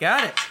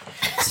 Got it.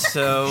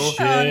 So,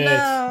 oh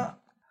no.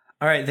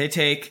 All right, they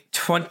take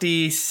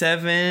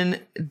 27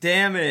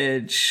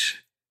 damage.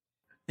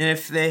 And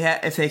if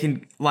they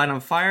can light on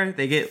fire,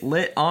 they get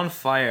lit on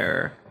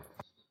fire.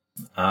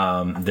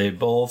 They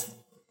both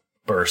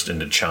burst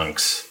into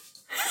chunks.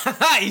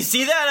 You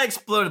see that? I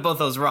exploded both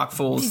those rock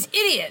fools. These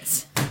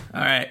idiots.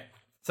 All right.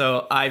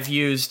 So I've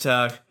used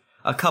a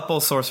couple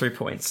sorcery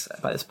points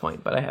by this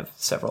point, but I have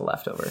several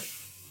left over.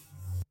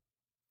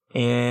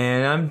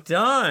 And I'm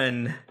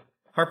done.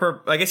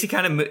 Harper, I guess he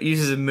kind of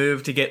uses a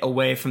move to get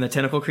away from the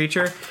tentacle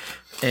creature.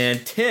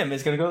 And Tim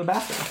is going to go to the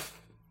bathroom.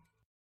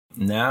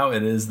 Now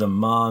it is the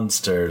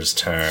monster's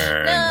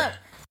turn.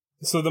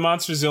 So the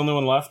monster's the only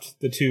one left?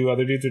 The two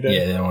other dudes are dead?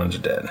 Yeah, the other ones are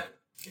dead.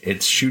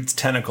 It shoots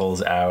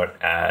tentacles out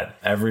at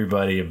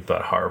everybody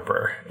but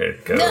Harper.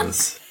 It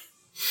goes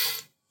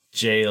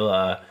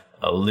Jayla,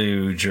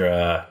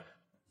 Aludra,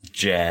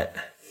 Jet,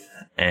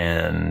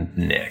 and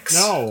Nyx.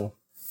 No.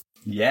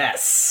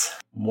 Yes.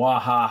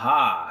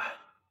 Wahaha.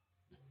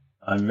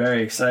 I'm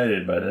very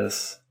excited by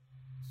this.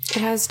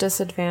 It has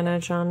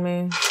disadvantage on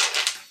me.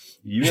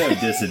 You have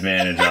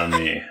disadvantage on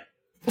me.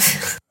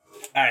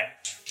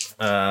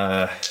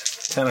 Alright.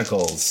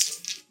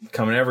 Tentacles.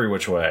 Coming every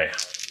which way.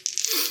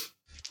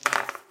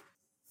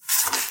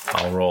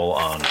 I'll roll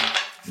on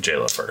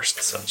Jayla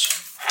first, since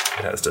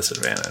it has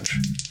disadvantage.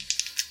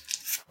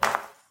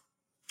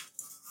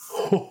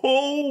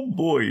 Oh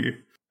boy.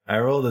 I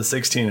rolled a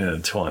 16 and a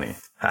 20.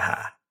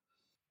 Haha.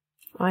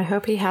 I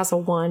hope he has a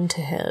 1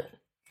 to hit.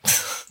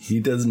 He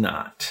does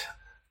not.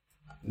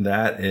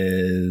 That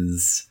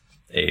is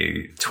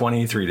a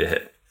 23 to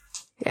hit.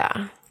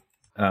 Yeah.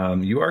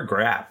 You are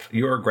grappled.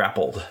 You're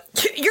grapped.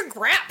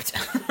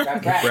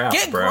 Grapped,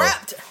 Get bro.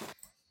 grapped.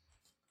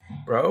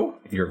 Bro,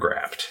 you're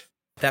grabbed.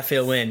 That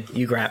feel win.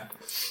 You grab.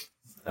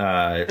 You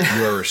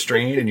are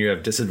restrained and you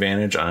have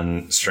disadvantage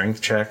on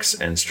strength checks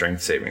and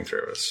strength saving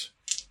throws.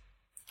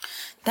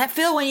 That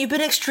feel when you've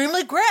been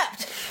extremely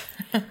grabbed.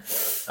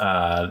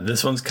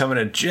 This one's coming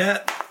at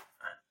Jet.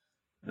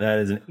 That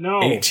is an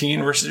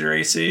 18 versus your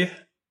AC.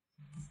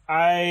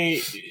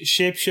 I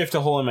shapeshift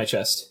a hole in my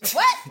chest.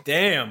 What?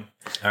 Damn.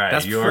 All right,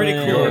 That's you pretty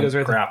are cool.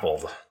 you're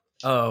grappled.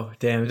 Oh,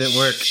 damn. It didn't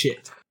work.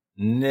 Shit.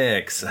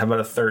 Nyx, how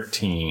about a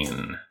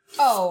 13?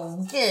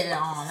 Oh, get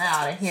on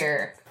out of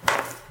here.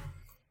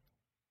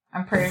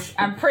 I'm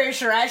pretty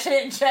sure I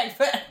shouldn't check,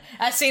 but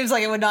that seems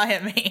like it would not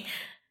hit me.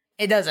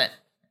 It doesn't.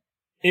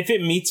 If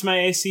it meets my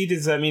AC,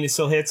 does that mean it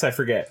still hits? I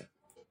forget.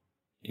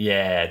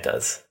 Yeah, it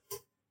does.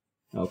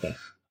 Okay.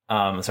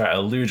 Sorry,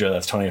 Aludra,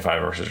 that's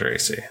 25 versus your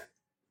AC.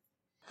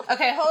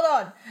 Okay, hold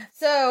on.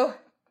 So,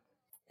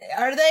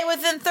 are they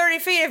within 30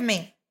 feet of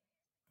me?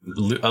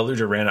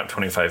 Aludra ran up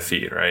 25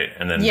 feet, right?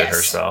 And then Yes. did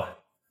her spell?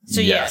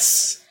 So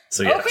yes.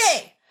 So yes.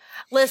 Okay.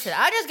 Listen,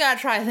 I just gotta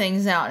try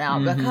things out now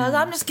because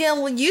I'm just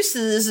getting used to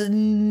this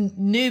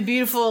new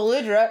beautiful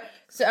Aludra.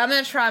 So I'm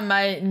gonna try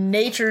my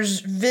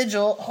Nature's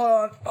Vigil. Hold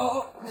on.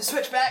 Oh, let me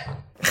switch back.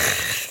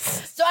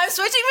 So I'm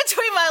switching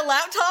between my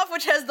laptop,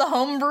 which has the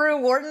homebrew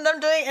warden I'm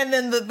doing, and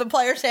then the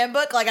player's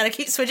handbook. Like, I gotta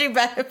keep switching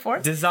back and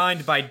forth.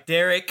 Designed by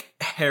Derek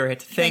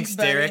Harrod. Thanks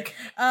buddy. Derek.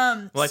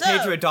 Well, I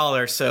paid you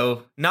 $1,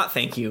 so not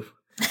thank you.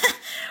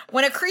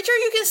 When a creature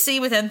you can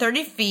see within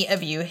 30 feet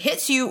of you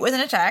hits you with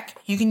an attack,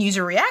 you can use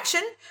a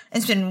reaction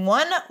and spend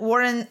 1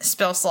 Warden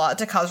spell slot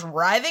to cause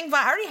writhing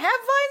vines. I already have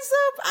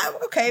vines,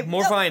 though? Okay.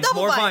 More vines.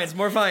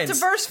 To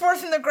burst forth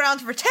from the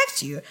ground to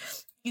protect you.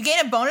 You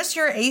gain a bonus to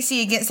your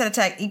AC against that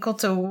attack equal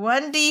to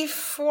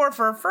 1d4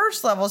 for a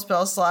first level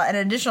spell slot and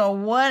an additional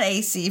 1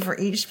 AC for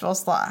each spell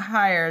slot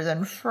higher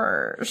than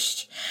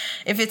first.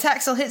 If the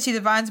attack still hits you,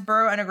 the vines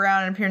burrow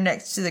underground and appear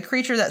next to the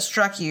creature that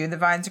struck you. The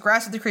vines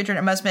grasp the creature and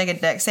it must make a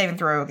dex saving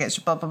throw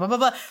against blah, blah, blah, blah,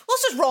 blah.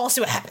 Let's just roll and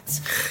see what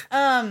happens.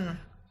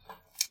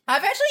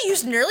 I've actually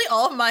used nearly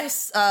all of my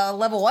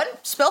level 1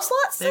 spell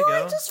slots, so There you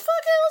go. let's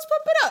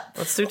pump it up.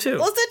 Let's do 2.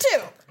 Let's do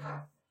 2.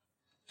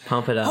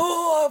 Pump it up.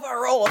 Oh, if I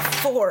roll a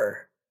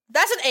 4.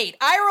 That's an 8.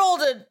 I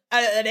rolled an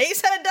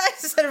 8-sided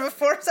dice instead of a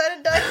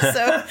 4-sided dice,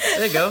 so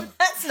There you go.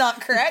 that's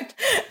not correct.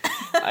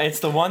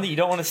 It's the one that you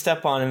don't want to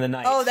step on in the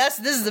night. Oh, this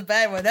is a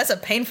bad one. That's a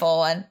painful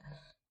one.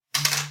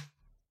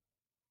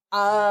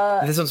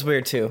 This one's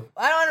weird too.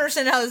 I don't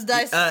understand how this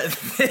dice.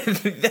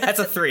 That's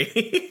a 3.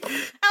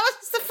 How was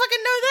I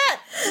fucking know that?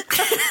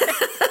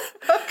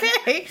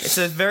 Okay. It's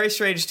a very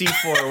strange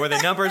D4 where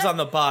the number's on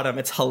the bottom.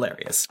 It's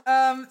hilarious.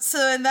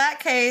 So in that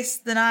case,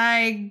 then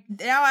I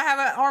have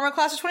an armor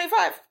class of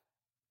 25.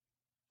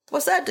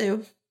 What's that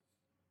do?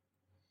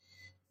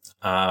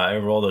 I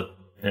rolled a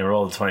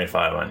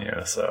 25 on you,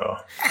 so.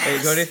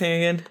 Hey, go to your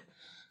thing again.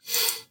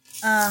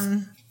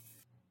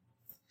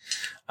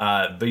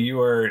 But you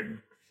were.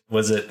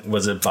 Was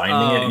it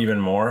binding it even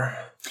more?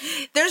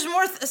 There's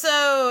more.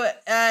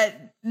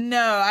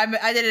 No,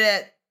 I did it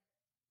at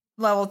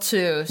level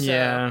 2. So.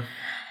 Yeah.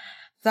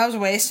 That was a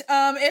waste.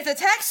 If the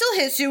attack still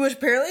hits you, which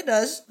apparently it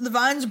does, the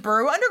vines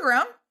burrow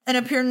underground and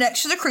appear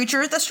next to the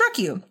creature that struck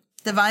you.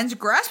 The vines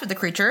grasp at the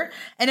creature,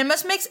 and it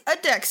must make a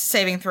dex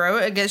saving throw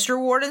against your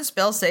warden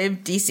spell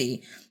save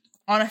DC.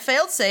 On a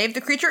failed save,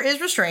 the creature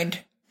is restrained.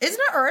 Isn't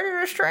it already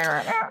restrained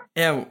right now?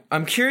 Yeah,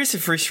 I'm curious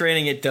if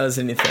restraining it does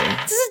anything.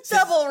 This is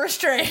double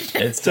restrained.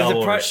 It's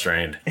double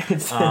restrained.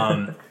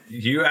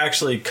 You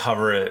actually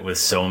cover it with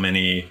so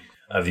many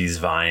of these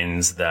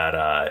vines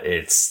that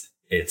its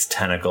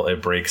tentacle,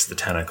 it breaks the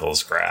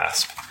tentacle's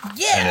grasp.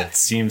 Yeah. And it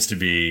seems to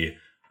be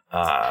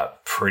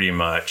pretty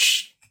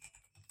much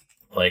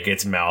like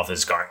its mouth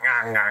is going,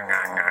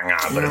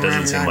 but it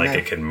doesn't seem like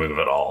it can move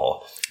at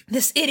all.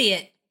 This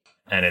idiot.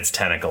 And its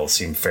tentacles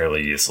seem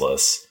fairly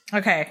useless.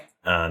 Okay.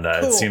 And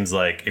it seems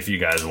like if you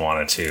guys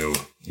wanted to,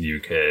 you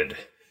could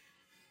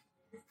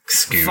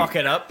scoot. Fuck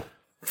it up.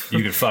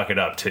 You could fuck it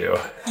up too.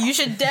 You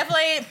should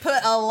definitely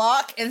put a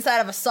lock inside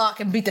of a sock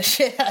and beat the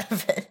shit out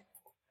of it.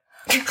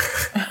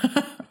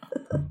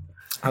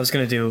 I was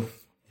gonna do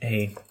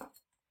a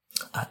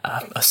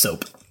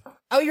soap.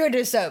 Oh, you're gonna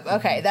do soap.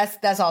 Okay,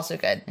 that's also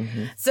good.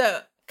 So,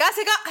 guys,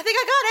 I think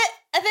I got it.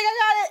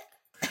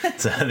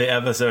 So the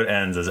episode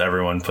ends as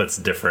everyone puts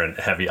different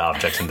heavy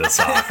objects into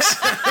socks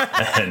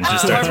and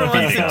just starts Everyone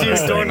wants beating on to this use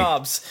thing.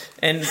 doorknobs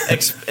and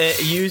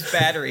use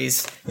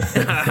batteries.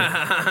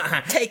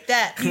 Take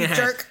that, you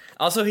jerk.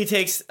 Also, he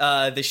takes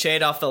the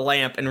shade off the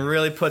lamp and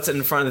really puts it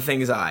in front of the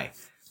thing's eye.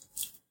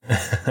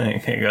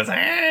 He goes,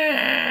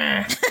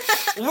 "Ah."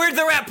 Where'd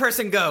the rat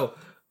person go?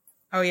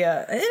 Oh,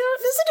 yeah.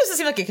 This doesn't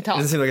seem like it can talk.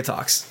 Doesn't seem like it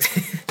talks.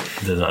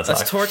 Does not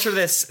Let's talk. torture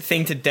this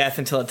thing to death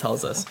until it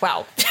tells us.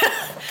 Wow.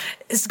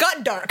 It's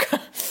gotten dark.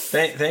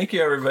 Thank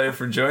you, everybody,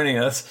 for joining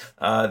us.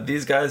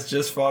 These guys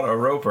just fought a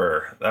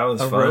roper. That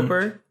was fun.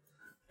 Roper?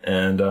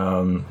 And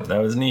that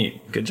was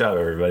neat. Good job,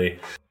 everybody.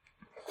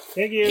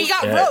 Thank you. He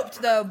got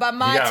roped, though, by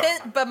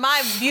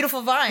my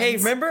beautiful vines. Hey,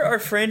 remember our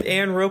friend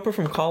Aaron Roper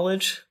from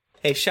college?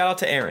 Hey, shout out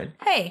to Aaron.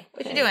 Hey,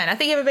 what you doing? I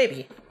think you have a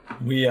baby.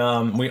 We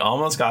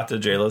almost got to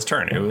JLo's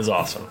turn. It was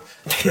awesome.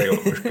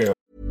 Great.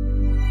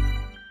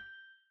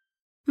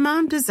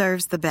 Mom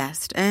deserves the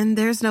best, and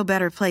there's no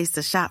better place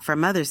to shop for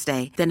Mother's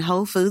Day than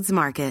Whole Foods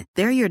Market.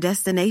 They're your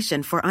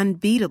destination for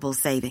unbeatable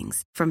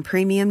savings, from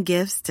premium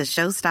gifts to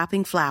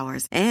show-stopping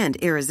flowers and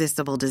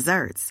irresistible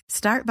desserts.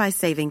 Start by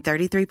saving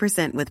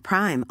 33% with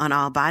Prime on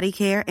all body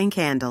care and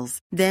candles.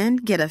 Then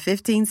get a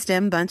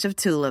 15-stem bunch of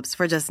tulips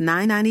for just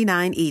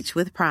 $9.99 each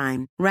with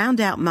Prime.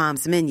 Round out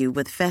Mom's menu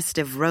with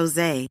festive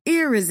rosé,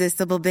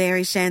 irresistible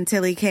berry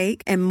chantilly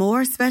cake, and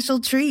more special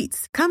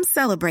treats. Come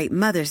celebrate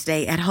Mother's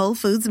Day at Whole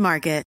Foods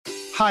Market.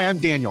 Hi, I'm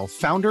Daniel,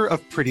 founder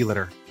of Pretty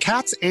Litter.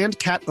 Cats and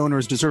cat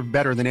owners deserve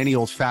better than any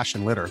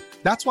old-fashioned litter.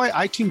 That's why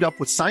I teamed up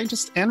with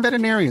scientists and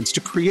veterinarians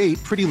to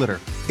create Pretty Litter.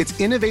 Its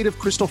innovative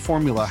crystal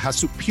formula has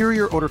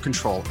superior odor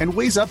control and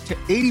weighs up to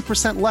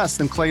 80% less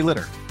than clay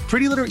litter.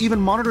 Pretty Litter even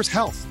monitors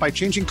health by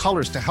changing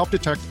colors to help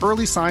detect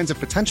early signs of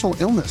potential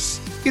illness.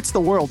 It's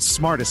the world's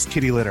smartest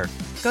kitty litter.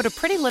 Go to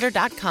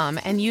prettylitter.com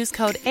and use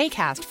code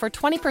ACAST for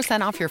 20%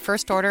 off your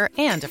first order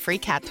and a free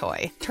cat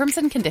toy. Terms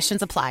and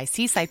conditions apply.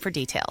 See site for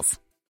details.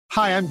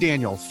 Hi, I'm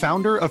Daniel,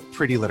 founder of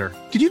Pretty Litter.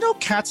 Did you know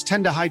cats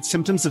tend to hide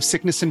symptoms of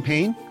sickness and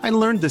pain? I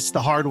learned this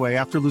the hard way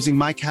after losing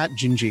my cat,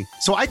 Gingy.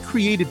 So I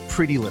created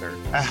Pretty Litter,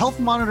 a health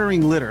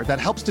monitoring litter that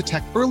helps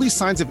detect early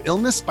signs of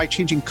illness by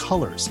changing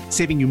colors,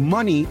 saving you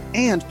money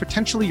and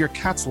potentially your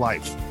cat's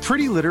life.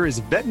 Pretty Litter is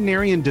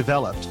veterinarian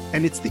developed,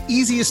 and it's the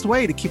easiest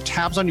way to keep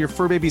tabs on your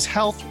fur baby's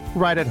health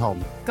right at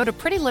home. Go to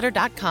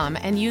prettylitter.com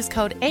and use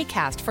code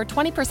ACAST for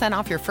 20%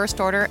 off your first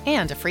order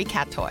and a free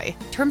cat toy.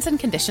 Terms and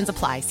conditions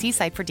apply. See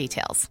site for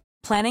details.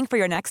 Planning for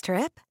your next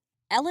trip?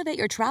 Elevate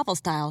your travel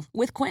style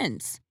with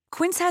Quince.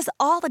 Quince has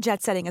all the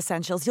jet-setting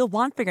essentials you'll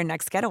want for your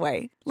next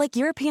getaway, like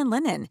European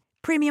linen,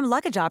 premium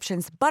luggage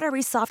options,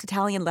 buttery soft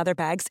Italian leather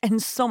bags,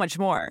 and so much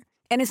more.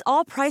 And is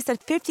all priced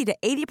at 50 to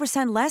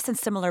 80% less than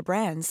similar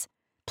brands.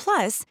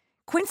 Plus,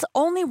 Quince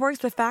only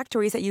works with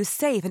factories that use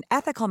safe and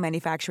ethical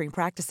manufacturing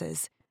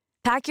practices.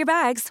 Pack your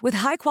bags with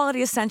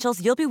high-quality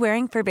essentials you'll be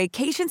wearing for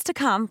vacations to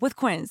come with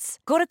Quince.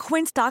 Go to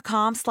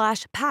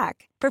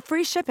quince.com/pack for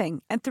free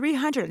shipping and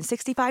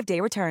 365-day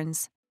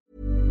returns.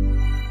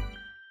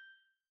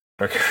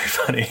 Very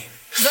funny.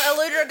 The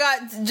eluder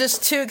got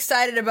just too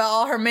excited about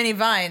all her mini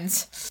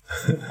vines.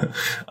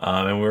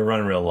 And we're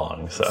running real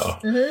long, so.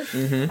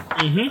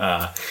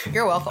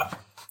 You're welcome.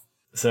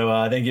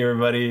 So thank you,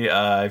 everybody.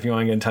 If you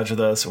want to get in touch with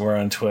us, we're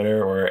on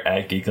Twitter. We're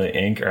at Geekly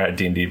Inc. or at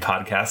D&D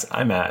Podcast.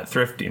 I'm at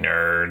Thrifty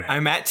Nerd.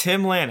 I'm at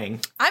Tim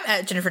Lanning. I'm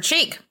at Jennifer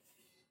Cheek.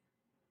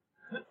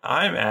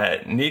 I'm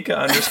at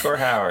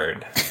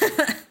Nika_Howard.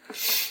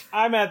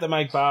 I'm at the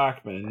Mike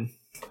Bachman.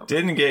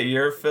 Didn't get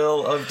your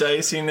fill of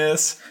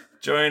diciness?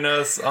 Join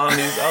us on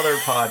these other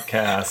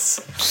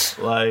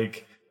podcasts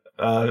like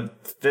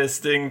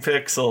Fisting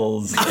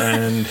Pixels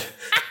and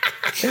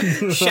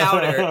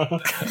Shouter.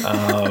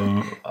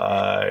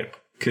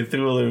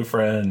 Cthulhu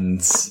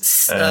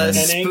Friends. And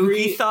Spooky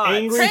angry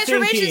thoughts.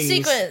 Transformation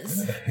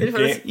thinkings.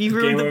 sequence. You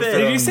ruined the bit.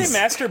 Did you say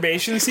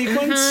masturbation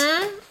sequence?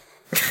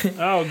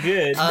 Oh,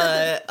 good.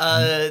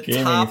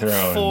 Gaming Top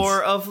Thrones.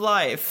 4 of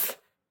life.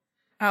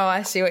 Oh,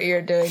 I see what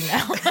you're doing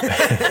now.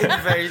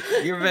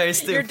 You're very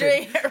stupid. You're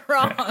doing it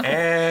wrong.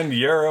 And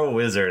you're a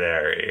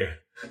wizardary.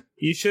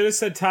 You should have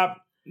said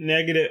top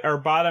negative or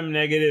bottom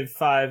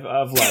 -5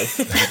 of life.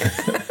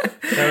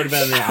 That would have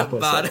been the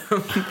opposite.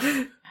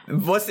 Bottom.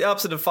 What's the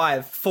opposite of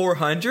 5?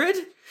 400?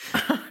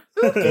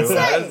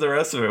 How's the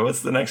rest of it? What's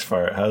the next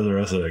part? How does the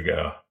rest of it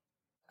go?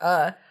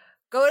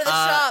 Go to the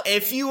shop.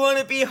 If you want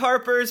to be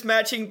Harper's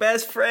matching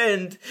best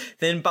friend,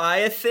 then buy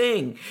a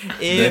thing.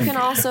 You can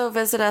also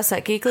visit us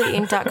at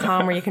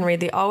geeklyinc.com where you can read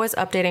the always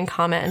updating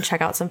comment and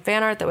check out some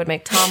fan art that would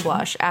make Tom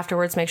blush.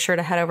 Afterwards, make sure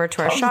to head over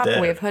to our shop.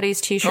 We have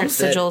hoodies,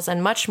 t-shirts, sigils,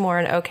 and much more.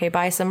 And okay,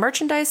 buy some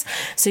merchandise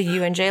so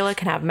you and Jayla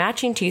can have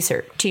matching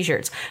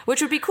t-shirts,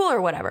 which would be cool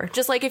or whatever.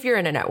 Just like if you're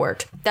in a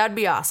network. That'd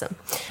be awesome.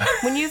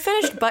 When you've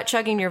finished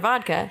butt-chugging your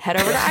vodka, head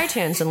over to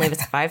iTunes and leave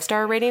us a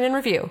 5-star rating and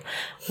review.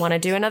 Want to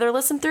do another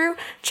listen through?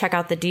 Check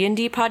out the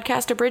D&D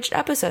podcast abridged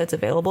episodes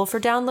available for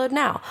download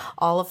now.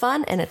 All of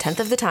fun in a tenth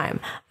of the time.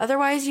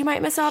 Otherwise, you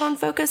might miss out on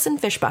Focus and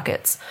Fish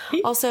Buckets.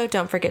 Also,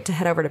 don't forget to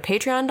head over to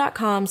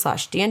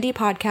patreon.com/D&D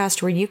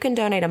podcast where you can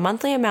donate a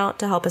monthly amount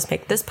to help us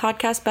make this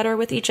podcast better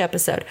with each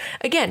episode.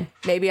 Again,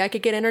 maybe I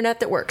could get internet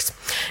that works.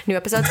 New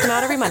episodes come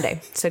out every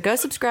Monday. So go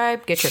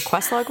subscribe, get your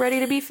quest log ready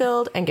to be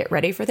filled, and get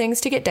ready for things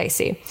to get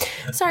dicey.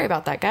 Sorry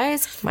about that,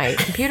 guys. My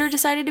computer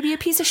decided to be a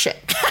piece of shit.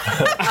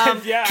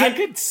 I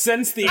could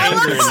sense the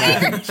anger in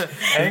that.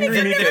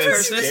 Angry Mika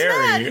is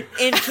scary.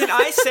 And can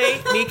I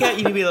say, Mika, you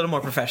need to be a little more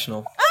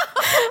professional.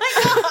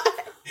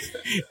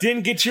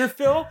 Didn't get your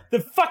fill?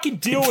 Then fucking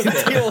deal with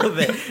it. Deal with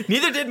it.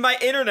 Neither did my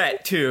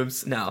internet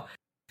tubes. No.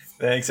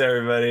 Thanks,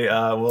 everybody.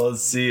 We'll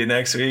see you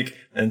next week.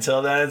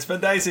 Until then, it's been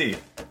dicey.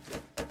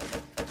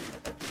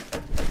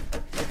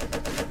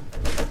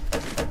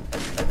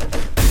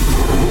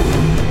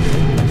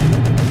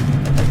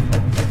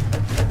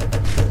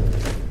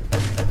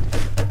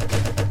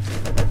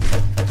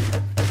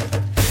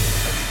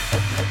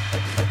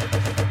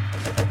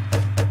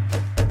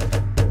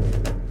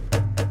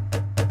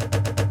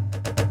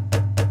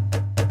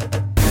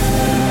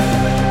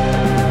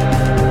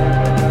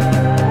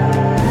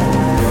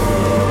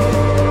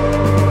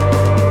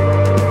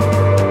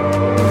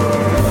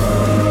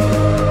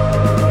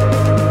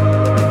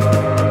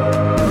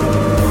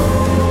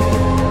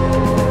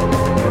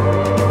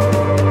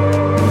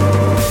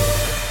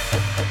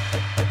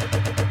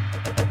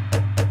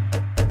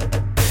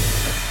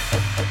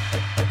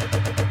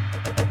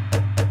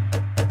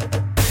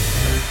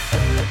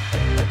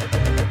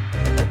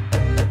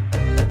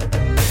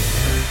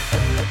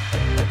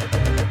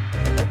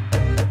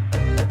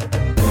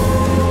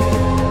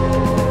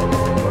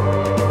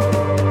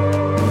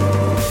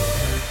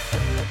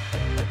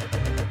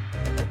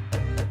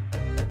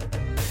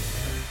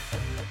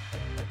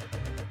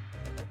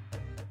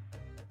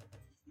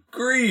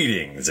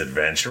 Greetings,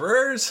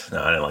 adventurers.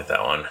 No, I didn't like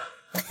that one.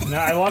 No,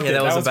 I loved it.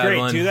 That was a bad great.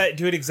 one. Do that.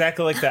 Do it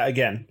exactly like that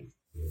again.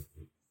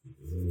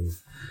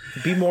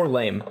 Be more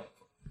lame.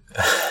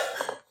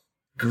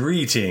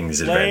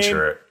 Greetings,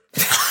 adventurer.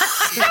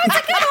 That was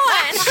a good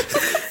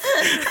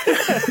one.